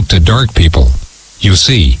world to dark people. You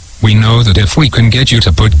see, we know that if we can get you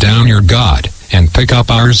to put down your God, and pick up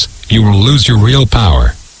ours, you will lose your real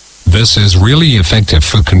power. This is really effective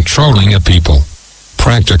for controlling a people.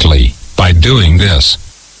 Practically, by doing this,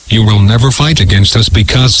 you will never fight against us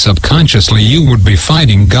because subconsciously you would be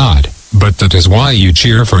fighting God. But that is why you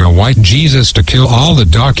cheer for a white Jesus to kill all the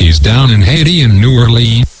darkies down in Haiti and New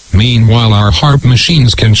Orleans. Meanwhile, our harp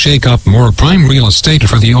machines can shake up more prime real estate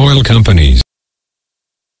for the oil companies.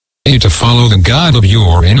 To follow the God of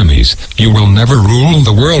your enemies, you will never rule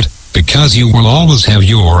the world, Because you will always have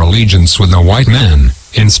your allegiance with the white man,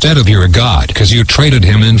 instead of your God, because you traded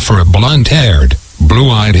him in for a blonde-haired,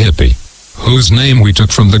 blue-eyed hippie, whose name we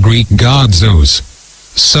took from the Greek god Zeus.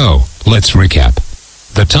 So, let's recap.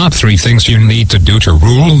 The top 3 things you need to do to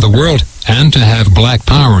rule the world, and to have black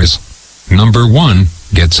power is: Number 1,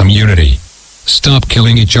 get some unity. Stop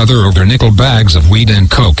killing each other over nickel bags of weed and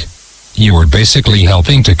coke. You are basically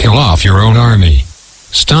helping to kill off your own army.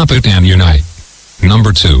 Stop it and unite.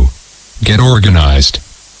 Number 2, get organized.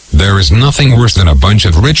 There is nothing worse than a bunch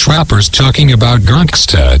of rich rappers talking about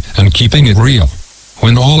gangsta and keeping it real,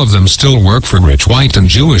 when all of them still work for rich white and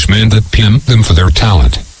Jewish men that pimp them for their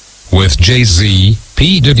talent. With Jay-Z,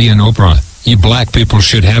 P. Diddy and Oprah, you black people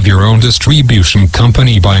should have your own distribution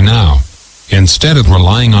company by now, instead of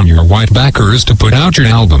relying on your white backers to put out your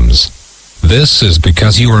albums. This is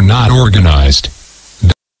because you are not organized.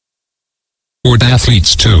 Sport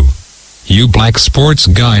athletes too. You black sports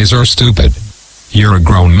guys are stupid. You're a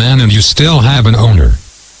grown man and you still have an owner.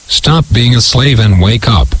 Stop being a slave and wake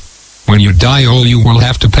up. When you die, all you will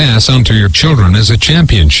have to pass on to your children is a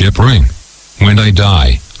championship ring. When I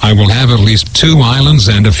die, I will have at least 2 islands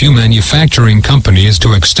and a few manufacturing companies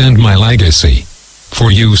to extend my legacy.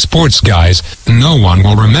 For you sports guys, no one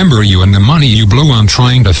will remember you, and the money you blew on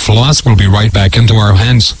trying to floss will be right back into our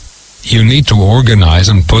hands. You need to organize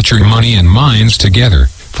and put your money and minds together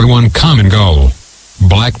for one common goal: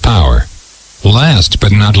 black power. Last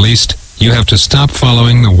but not least, you have to stop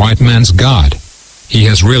following the white man's God. He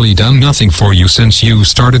has really done nothing for you since you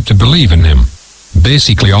started to believe in him.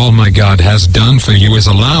 Basically, all my God has done for you is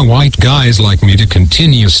allow white guys like me to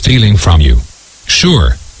continue stealing from you.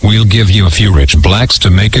 Sure, we'll give you a few rich blacks to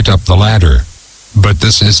make it up the ladder, but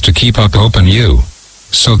this is to keep up hope in you,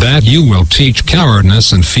 so that you will teach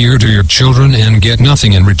cowardness and fear to your children and get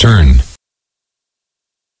nothing in return.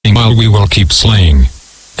 While we will keep slaying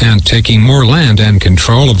and taking more land and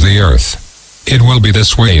control of the earth. It will be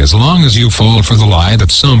this way as long as you fall for the lie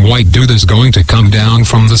that some white dude is going to come down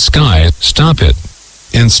from the sky. Stop it.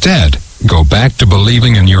 Instead, go back to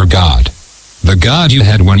believing in your God. The God you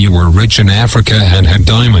had when you were rich in Africa and had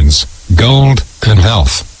diamonds, gold, and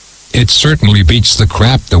health. It certainly beats the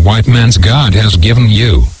crap the white man's God has given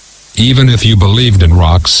you. Even if you believed in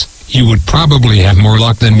rocks, you would probably have more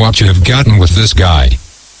luck than what you have gotten with this guy.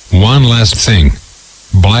 One last thing.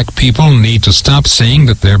 Black people need to stop saying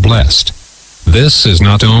that they're blessed. This is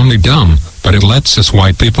not only dumb, but it lets us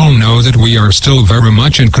white people know that we are still very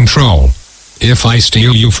much in control. If I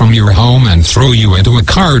steal you from your home and throw you into a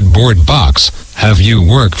cardboard box, have you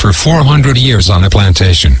work for 400 years on a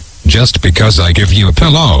plantation, just because I give you a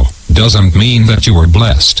pillow, doesn't mean that you were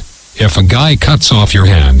blessed. If a guy cuts off your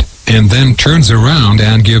hand, and then turns around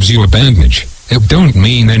and gives you a bandage, it don't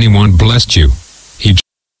mean anyone blessed you. He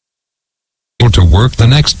to work the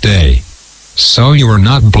next day. So you are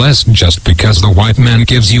not blessed just because the white man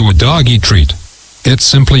gives you a doggy treat. It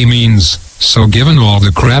simply means, so given all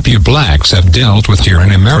the crap you blacks have dealt with here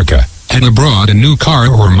in America, and abroad, a new car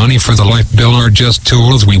or money for the life bill are just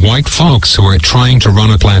tools we white folks who are trying to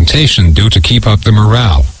run a plantation do to keep up the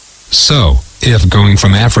morale. So, if going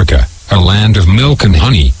from Africa, a land of milk and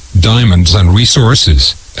honey, diamonds and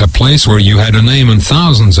resources, a place where you had a name and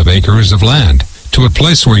thousands of acres of land, to a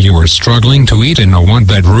place where you are struggling to eat in a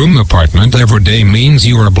one-bedroom apartment every day means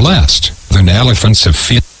you are blessed, then elephants have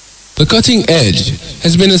feet. The Cutting Edge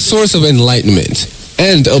has been a source of enlightenment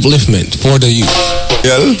and upliftment for the youth.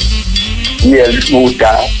 Yeah? Yes,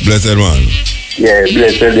 Muta. Blessed man. Yeah,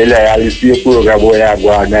 blessed. I see a program where I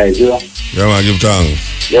go nice, you know? Yeah, man, give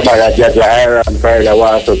thanks. Yeah, man, I just hire and find a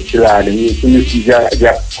water of children. And you see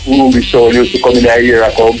the movie show used to come in here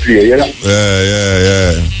and come play, you know?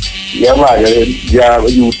 Yeah. Yeah, man, you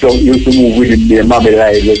used to move with him there, mommy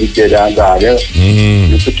like every day and God, yeah? You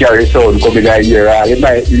used to carry sound coming out here,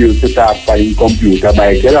 and you used to talk by the computer,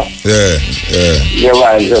 bike, you know? Yeah. Yeah,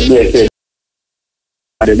 man, so blessed.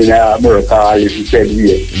 And then in America, all this is said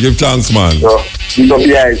here. Give thanks, man. So, you go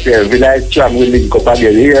behind yourself, when I strong, we link up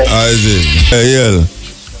again here. I see. Hey,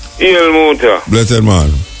 Yel Muta. Blessed man.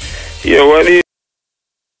 Yeah, what is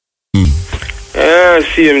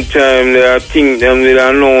same time, I think them will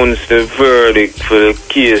announce the verdict for the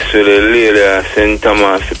case for the lady at St.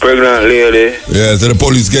 Thomas, the pregnant lady. Yeah, so the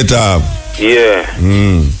police get up. Yeah.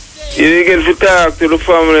 You didn't get to talk to the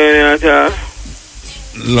family at all?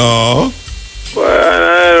 No. Well,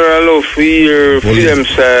 I love to hear them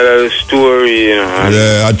side of the story, you know.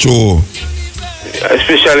 Yeah, true.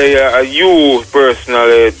 Especially you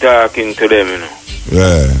personally talking to them, you know.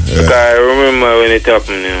 Yeah. Because I remember when it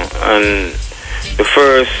happened, you know, and the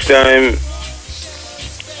first time,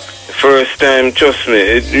 trust me,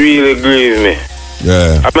 it really grieved me.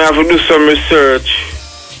 Yeah. I have to do some research.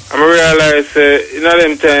 I realize in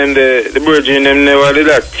them time the Virgin them never did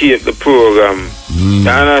that tape the program. You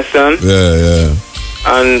understand? Yeah.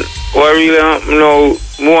 And what really happen now,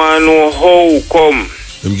 I know how come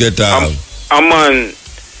them get out. A man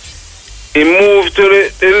he moved to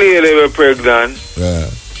the lady were pregnant. Yeah.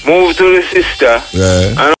 Moved to the sister.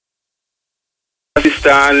 Yeah. And the sister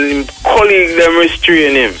and him colleague them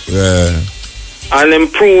restrain him. Yeah. And them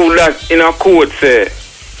prove that in a court say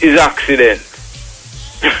is accident.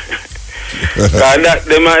 That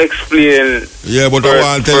they might explain. Yeah, but I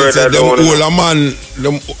want to tell you, say, them old a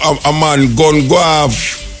man gun go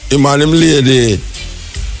off, him and him lady.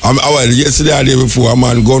 Well, yesterday or the day before, a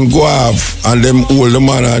man gun go off, and them old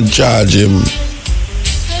man and charge him.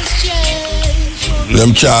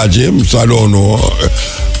 Them charge him, so I don't know.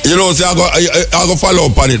 You know, say I go follow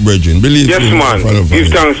up on it, brethren. Believe me. Yes, man. Give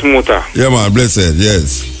thanks, Muta. Yeah, man. Blessed.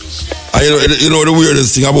 Yes. You know the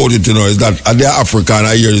weirdest thing about it, you know, is that they're African.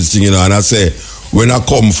 I hear this thing, you know, and I say, when I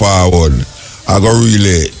come forward, I go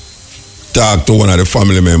really talk to one of the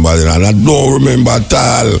family members, you know, and I don't remember at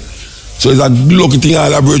all. So it's a lucky thing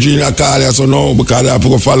all the brethren in a call you, so no, because I have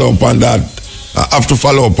to follow up on that. I have to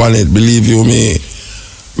follow up on it, believe you me.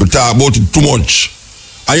 We talk about it too much.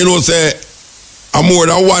 And you know, say, I'm more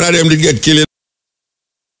than one of them to get killed.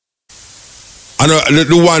 And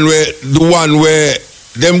the one where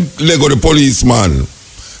them Lego the policeman,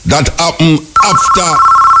 that happened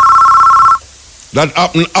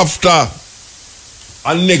after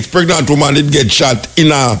and next pregnant woman did get shot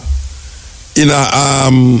in a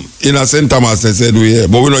St. Thomas, they said we,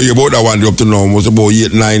 but we know you about that one up to now, almost about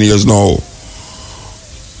 8-9 years now.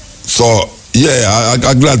 So yeah,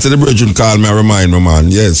 I'm glad to the brethren call me and remind me,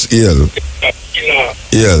 man. Yes, yeah,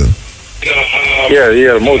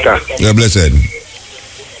 Muta. Yeah, blessed.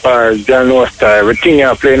 John Nosta, everything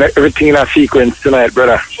you're playing, everything in a sequence tonight,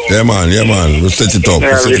 brother. Yeah, man. We'll set it up.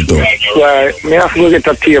 Well, me have to go get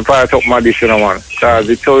a tape part of my dish, man. Because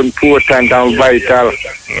it's so important and vital.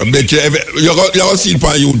 I bet you're going to see it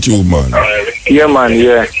on YouTube, man. Yeah, man,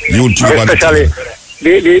 yeah. YouTube. Especially,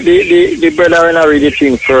 the brother when I read the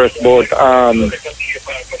thing first, but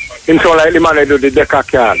him sound like the man that do the Deca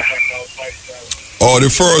card. Oh, the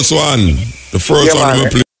first one. The first one we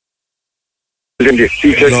play. No,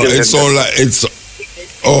 it's all like it's.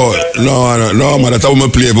 Oh no, man! That's how we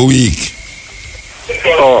play every week.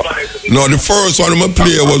 Oh. No, the first one we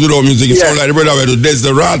play was without music. It's all like the brother who does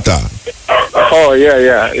the rata. Oh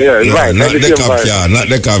yeah, no, right. Not the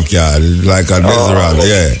cap card, like a Desirata,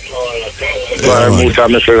 yeah. Most of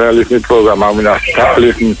me listen to the program, I'm not stop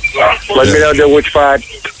listening. But me know which part.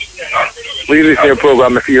 We listen to the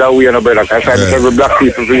program, I feel that we are no better. Because I every black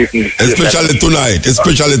people listen. Especially tonight. That's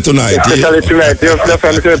why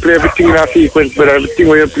I'm going to play everything in a sequence, but everything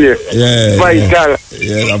we play. Yeah. Vital.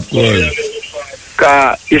 Yeah, of course.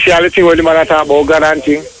 Because you see all the thing where the man talk about God and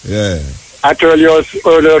thing. Yeah. I told you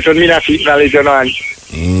earlier to me not fit knowledge, you know, and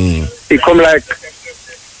it come like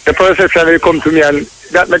the perception will come to me and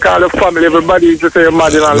that make all the family, everybody to say you're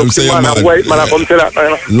mad and look the man, a white man, I come say that.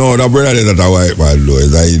 No, the brother is not a white man, though.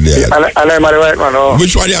 Is that idiot? And I'm a white man, oh.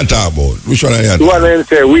 Which one you talk about? The one that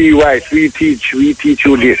say, we white, we teach you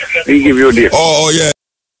this, we give you this. Oh, yeah.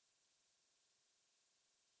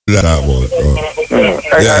 I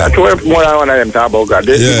told more than one of them talk about God.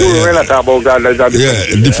 The guru when I talk about God, that's a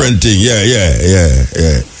different thing.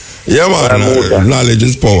 Yeah, man. Knowledge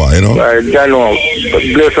is power, you know. I know.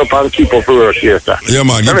 Bless up and keep up work, yes, sir. Yeah,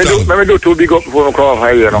 man. Let me do two big up before I come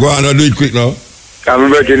high, you know. Go on and do it quick now.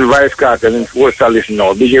 I'm Virgin Vice Carter in Forster Listen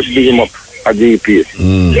now. Big him up at GPs.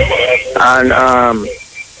 And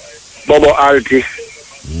Bobo Altis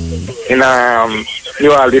in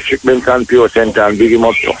New Orleans District Benson Pure Center and big him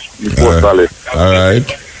up to Forster Listen. All right.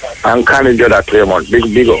 And Candy Joda Claremont.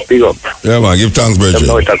 Big up. Yeah, man. Give thanks, Virgin.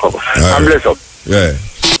 I'm blessed up. Yeah.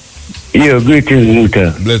 Yeah, greetings,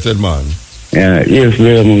 Muta. Blessed man. Yeah, yes,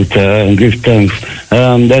 very Muta, and give thanks.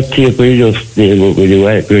 That tape we just did with the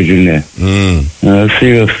white virgin there.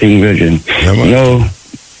 Serious thing, virgin. Yeah,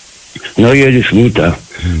 now hear this, Muta.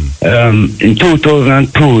 In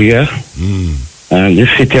 2002, yeah, and the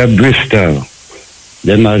city of Bristol,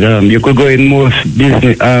 then you could go in most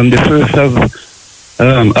business, the 1st of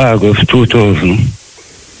August 2000,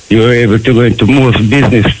 you were able to go into most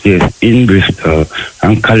businesses in Bristol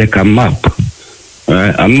and collect a map.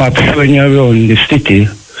 Right? A map showing you around the city,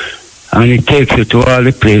 and it takes you to all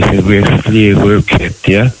the places where slaves were kept,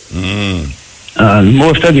 yeah? And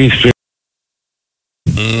most of these places.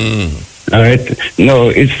 Alright? Now,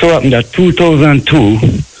 it so happened that 2002,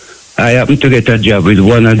 I happened to get a job with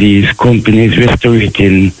one of these companies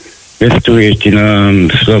restoring restoring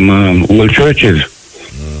some old churches.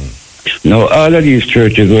 Now, all of these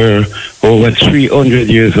churches were over 300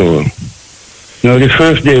 years old. Now, the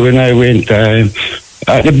first day when I went,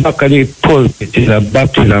 at the back of the pulpit is a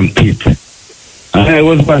baptism pit. And I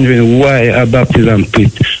was wondering why a baptism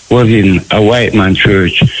pit was in a white man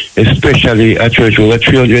church, especially a church over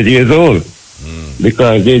 300 years old,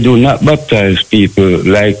 because they do not baptize people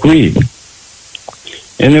like we.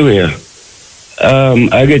 Anyway,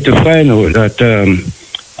 I get to find out that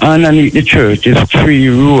underneath the church is 3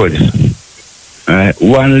 roads.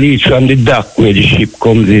 One leads from the dock where the ship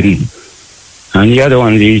comes in, and the other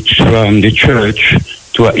one leads from the church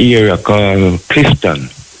to an area called Clifton,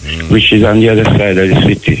 which is on the other side of the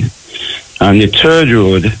city. And the third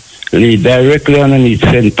road leads directly underneath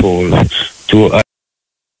St. Paul's to a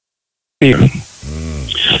area.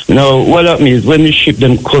 Now, what that means, when the ship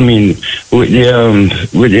them come in with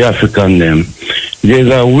the African them, there's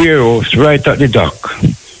a warehouse right at the dock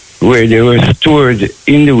where they were stored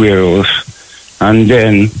in the warehouse, and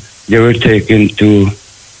then they were taken to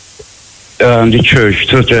the church,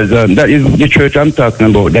 such as that is the church I'm talking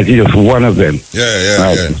about. That is just one of them.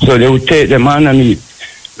 Yeah. So they would take them underneath,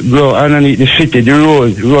 go underneath the city, the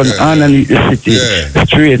road run underneath the city,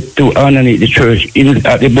 straight to underneath the church,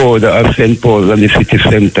 at the border of St. Paul's and the city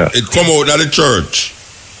center. It come out of the church.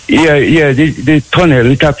 Yeah, the tunnel,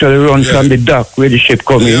 it actually runs from the dock where the ship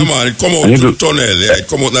come in. Yeah, man, it come out the tunnel, it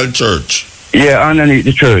come out of the church. Yeah, underneath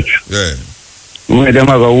the church. Yeah. Where them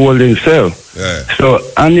have a holding cell. Yeah. So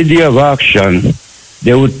on the day of auction,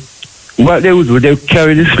 they would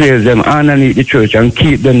carry the slaves them underneath the church and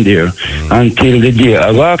keep them there until the day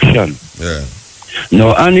of auction. Yeah.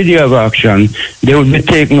 Now on the day of auction, they would be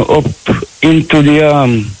taken up into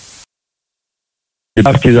the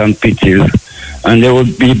baptism pitches, and they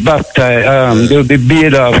would be baptized, they would be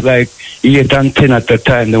bathed off like 8 and 10 at a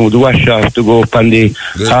time. They would wash off to go up on the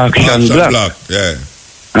auction block. Yeah.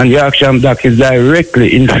 And the auction block is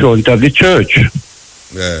directly in front of the church.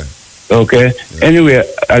 Yeah. Okay? Yeah. Anyway,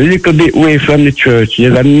 a little bit away from the church,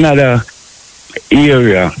 there's another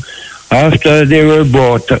area. After they were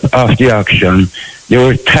bought off the auction, they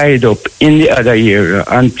were tied up in the other area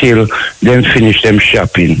until they finished them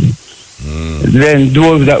shopping. Then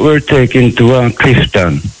those that were taken to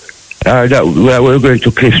Clifton, that were going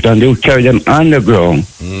to Clifton, they would carry them underground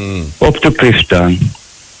up to Clifton.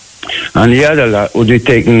 And the other lot would be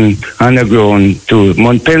taken underground to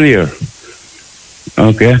Montpelier.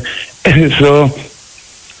 Okay? So,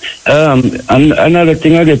 and another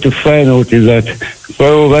thing I get to find out is that for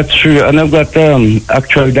over and I've got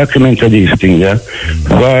actual documents of these things, yeah?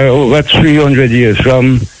 For over 300 years,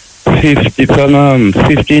 from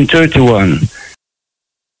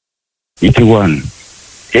 1531,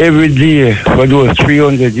 every day for those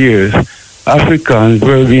 300 years, Africans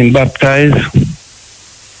were being baptized.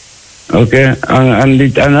 Okay, and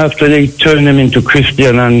after they turned them into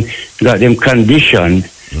Christian and got them conditioned,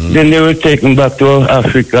 then they were taken back to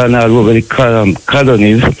Africa and all over the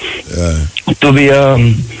colonies to be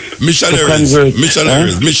missionaries.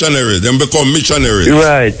 Them become missionaries.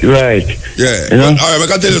 Right. Yeah. You know? All right, I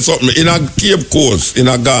can tell you something. In a Cape Coast, in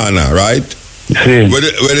a Ghana, right? Where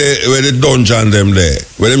the dungeon them there,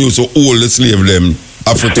 where them used to hold the slave them,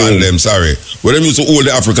 African them, sorry. Where them used to hold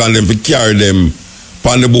the African them to carry them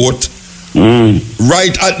on the boat.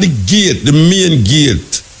 Right at the gate, the main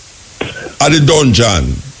gate at the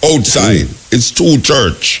dungeon outside, it's 2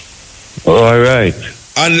 church. All right.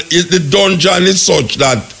 And the dungeon is such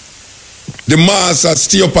that the master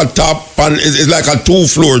stay up at top, and it's like a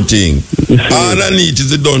 2-floor thing. Underneath is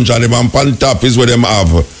the dungeon, and on top is where them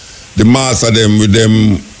have the master them with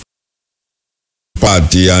them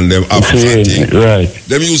party and them African thing. Right.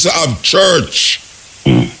 Them used to have church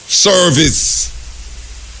service.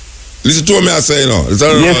 Listen to me, I say, you know.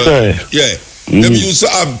 Yes, sir. Yeah. Them used to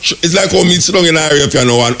have, it's like how me sit down in an area, if you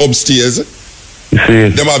know, and upstairs,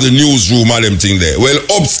 them have the newsroom and them thing there. Well,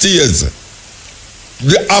 upstairs,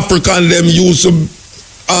 the African them used to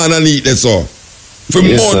underneath there, so. For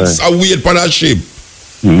months, I wait for that ship.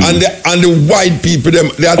 And the white people, them,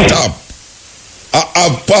 they are top. I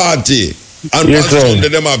have party. And on Sunday,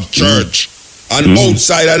 them have church. And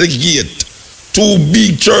outside of the gate, 2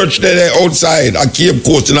 big church there outside at Cape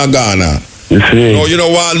Coast in Ghana. No, you know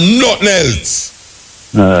what? Nothing else.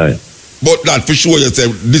 But that for sure, you say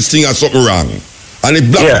this thing has something wrong. And if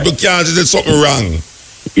black people can't say there's something wrong.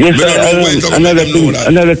 Yes, another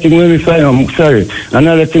thing when we find out,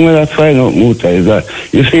 Muta, is that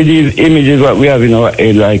you see these images what we have in our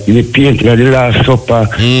head, like the painting of the Last Supper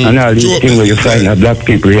and all these things where you find a black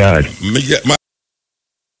people yard.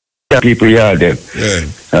 People yard them.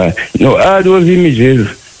 No, all those images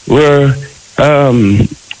were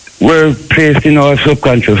placed in our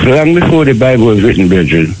subconscious long before the Bible was written,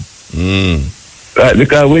 brethren. Right,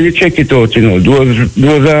 because when you check it out, those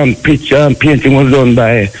painting was done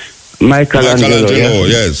by Michelangelo.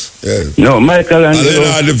 Yes. No,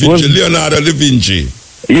 Michelangelo. Leonardo da Vinci.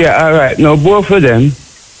 Yeah, all right. Now both of them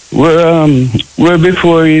were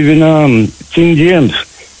before even King James.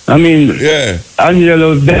 I mean,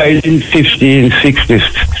 Angelo died in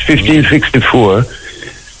 1564,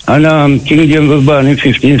 and King James was born in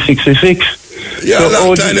 1566. Yeah, so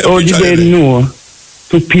how did they know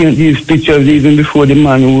to paint these pictures even before the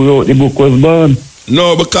man who wrote the book was born?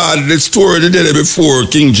 No, because the story they did it before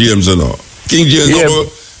King James, King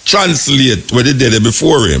James translate what they did it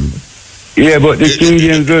before him. Yeah, but the King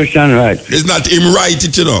James version, right? It's not him write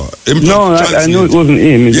it, No, I know it wasn't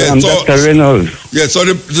him. It's Dr. Reynolds. Yeah, so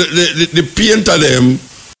the painter them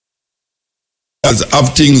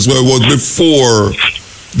have things where it was before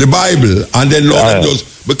the Bible, and then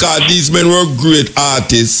because these men were great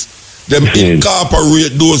artists, them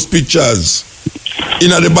incorporate those pictures in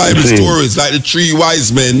the Bible stories, like the three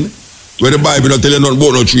wise men, where the Bible don't tell you nothing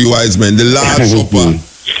about no three wise men. The Last Supper,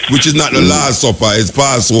 which is not the Last Supper, it's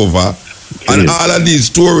Passover. And all of these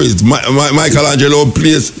stories, Michelangelo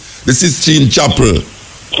placed the Sistine Chapel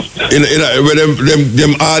where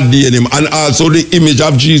them are him, and also the image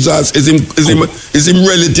of Jesus is him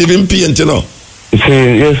relative in paint,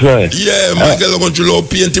 Yes, right. Yeah, Michelangelo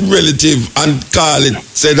paint him relative and call it,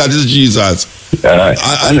 say that is Jesus.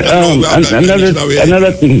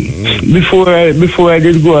 Another thing, before I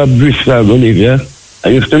did go to Bristol, I believe, I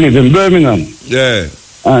used to live in Birmingham. Yeah.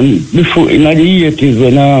 And before, in the 80s,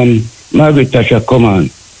 when Margaret Thatcher come on,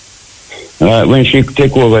 when she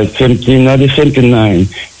take over 79,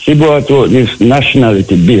 she brought out this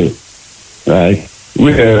nationality bill, right,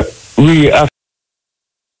 where we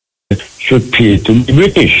should pay to be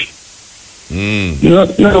British. No,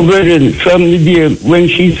 brethren, from the day when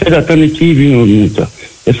she said that on the TV,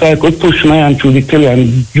 if I could push my hand through the telly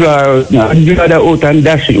and draw that out and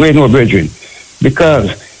dash it, no, brethren,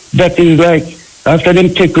 because that is like, after them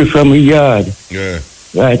take it from a yard,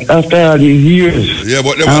 right, after all these years. Yeah,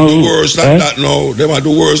 but them are do worse than that now. Them are do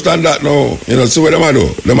worse than that now. See what them are do?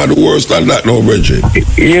 Them are do worse than that now, brethren.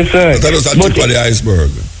 Yes, sir. That is the tip of the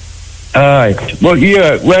iceberg. All right. But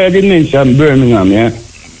where I did mention Birmingham,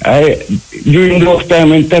 during those time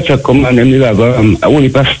when Thatcher come and they have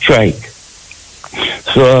only a strike.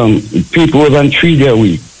 So people was on 3 day a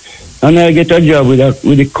week. And I get a job with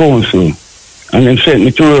the council. And they sent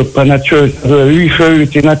me to work on a church,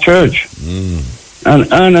 refurbish in a church.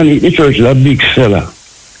 And underneath the church is a big cellar.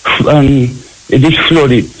 And it is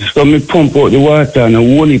flooded. So me pump out the water and a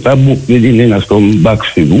whole heap of books within and some box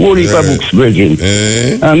filled. Whole heap of books, brethren.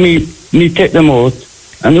 And me take them out.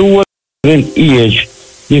 And the whole age,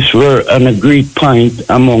 this were an agreed point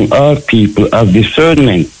among all people of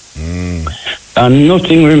discernment. And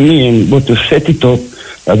nothing remained but to set it up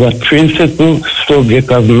as a principal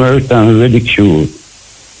subject of mirth and ridicule.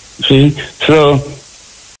 See? So,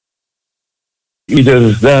 it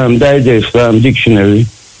is Digest dictionary.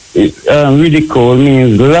 Ridicule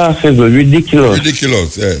means laughable, ridiculous.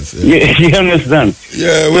 Ridiculous, yes. Yeah, you understand?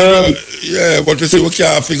 Yeah, but you see, we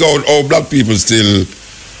can't figure out how black people still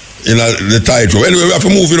in the title. Anyway, we have to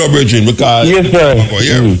move it up, Virgin, because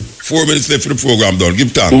 4 minutes left for the program done.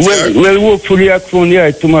 Give thanks. Well, hopefully I phone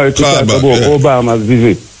tomorrow to talk about Obama's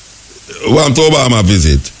visit. Want Obama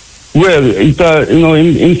visit? Well, he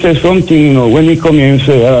said something, when he come here and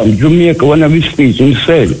say, Jamaica, one of his speech, he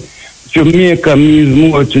said, Jamaica means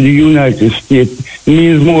more to the United States,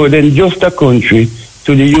 means more than just a country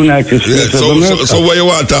to the United States of America. So what you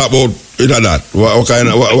want to talk about that? What kind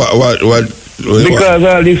of, what because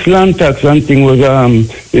all this land tax and thing was,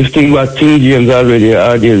 this thing was King James already,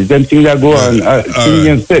 them things that go on, King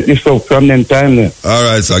James set this up from them time there. All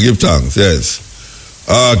right, so give thanks, yes.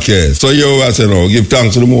 Okay, so you I say no, give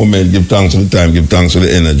thanks to the moment, give thanks to the time, give thanks to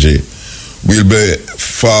the energy. We'll be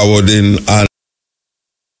forwarding on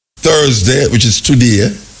Thursday, which is today,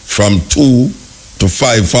 from 2 to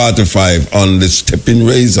 5:45 on the Stepping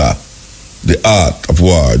Razor, the Art of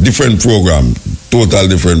War. Different program, total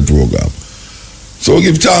different program. So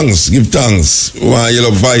give thanks. One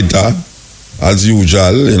yellow fighter, as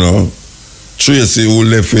usual, Tracy, who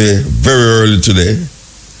left very early today.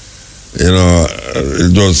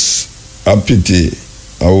 It was a pity.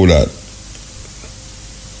 How that?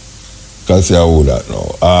 Can't say how that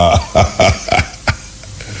now.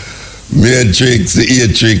 Matrix, the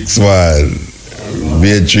Atrix, man.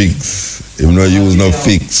 Matrix. Him not use no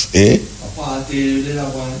fix, eh?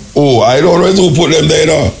 Oh, I don't know who put them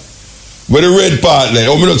there, With the red part there,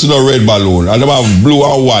 me not see no red balloon. And them have blue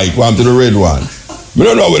and white, one to the red one. Me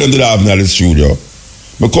don't know what them did have in the studio.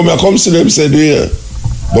 Me come see them say, do you?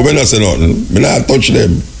 But me not say nothing. Me not touch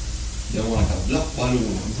them. They want a black balloon,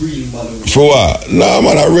 green balloon. For what? No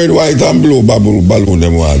man, a red, white and blue balloon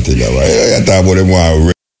them want it. You talk about them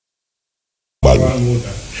want red balloon.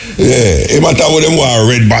 Yeah, it matter what them want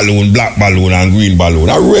red balloon, black balloon and green balloon.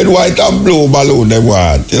 A red, white and blue balloon them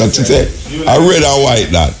want. You know what I'm saying? A red and white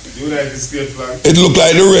that. You like the state flag? It look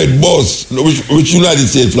like the red bus, which United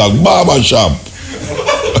States flag, barber shop.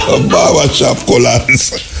 Barbershop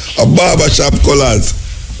colors. A barbershop colors.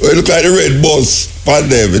 It look like the red bus for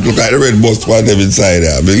them. It look like the red bus for them inside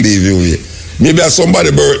there. Believe you me. Maybe it's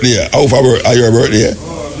somebody's birthday. How far are your birthday?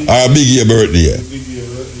 Or a big year birthday?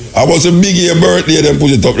 I was a big year birthday, then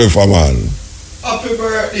put it up there for man. Happy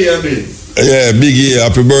birthday, Bill. Yeah, big year,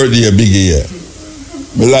 happy birthday, big year.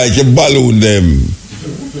 Me like a balloon them.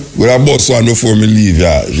 With a bus one before me leave,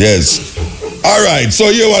 yeah. Yes. Alright, so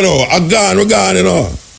you know, we're gone, you know.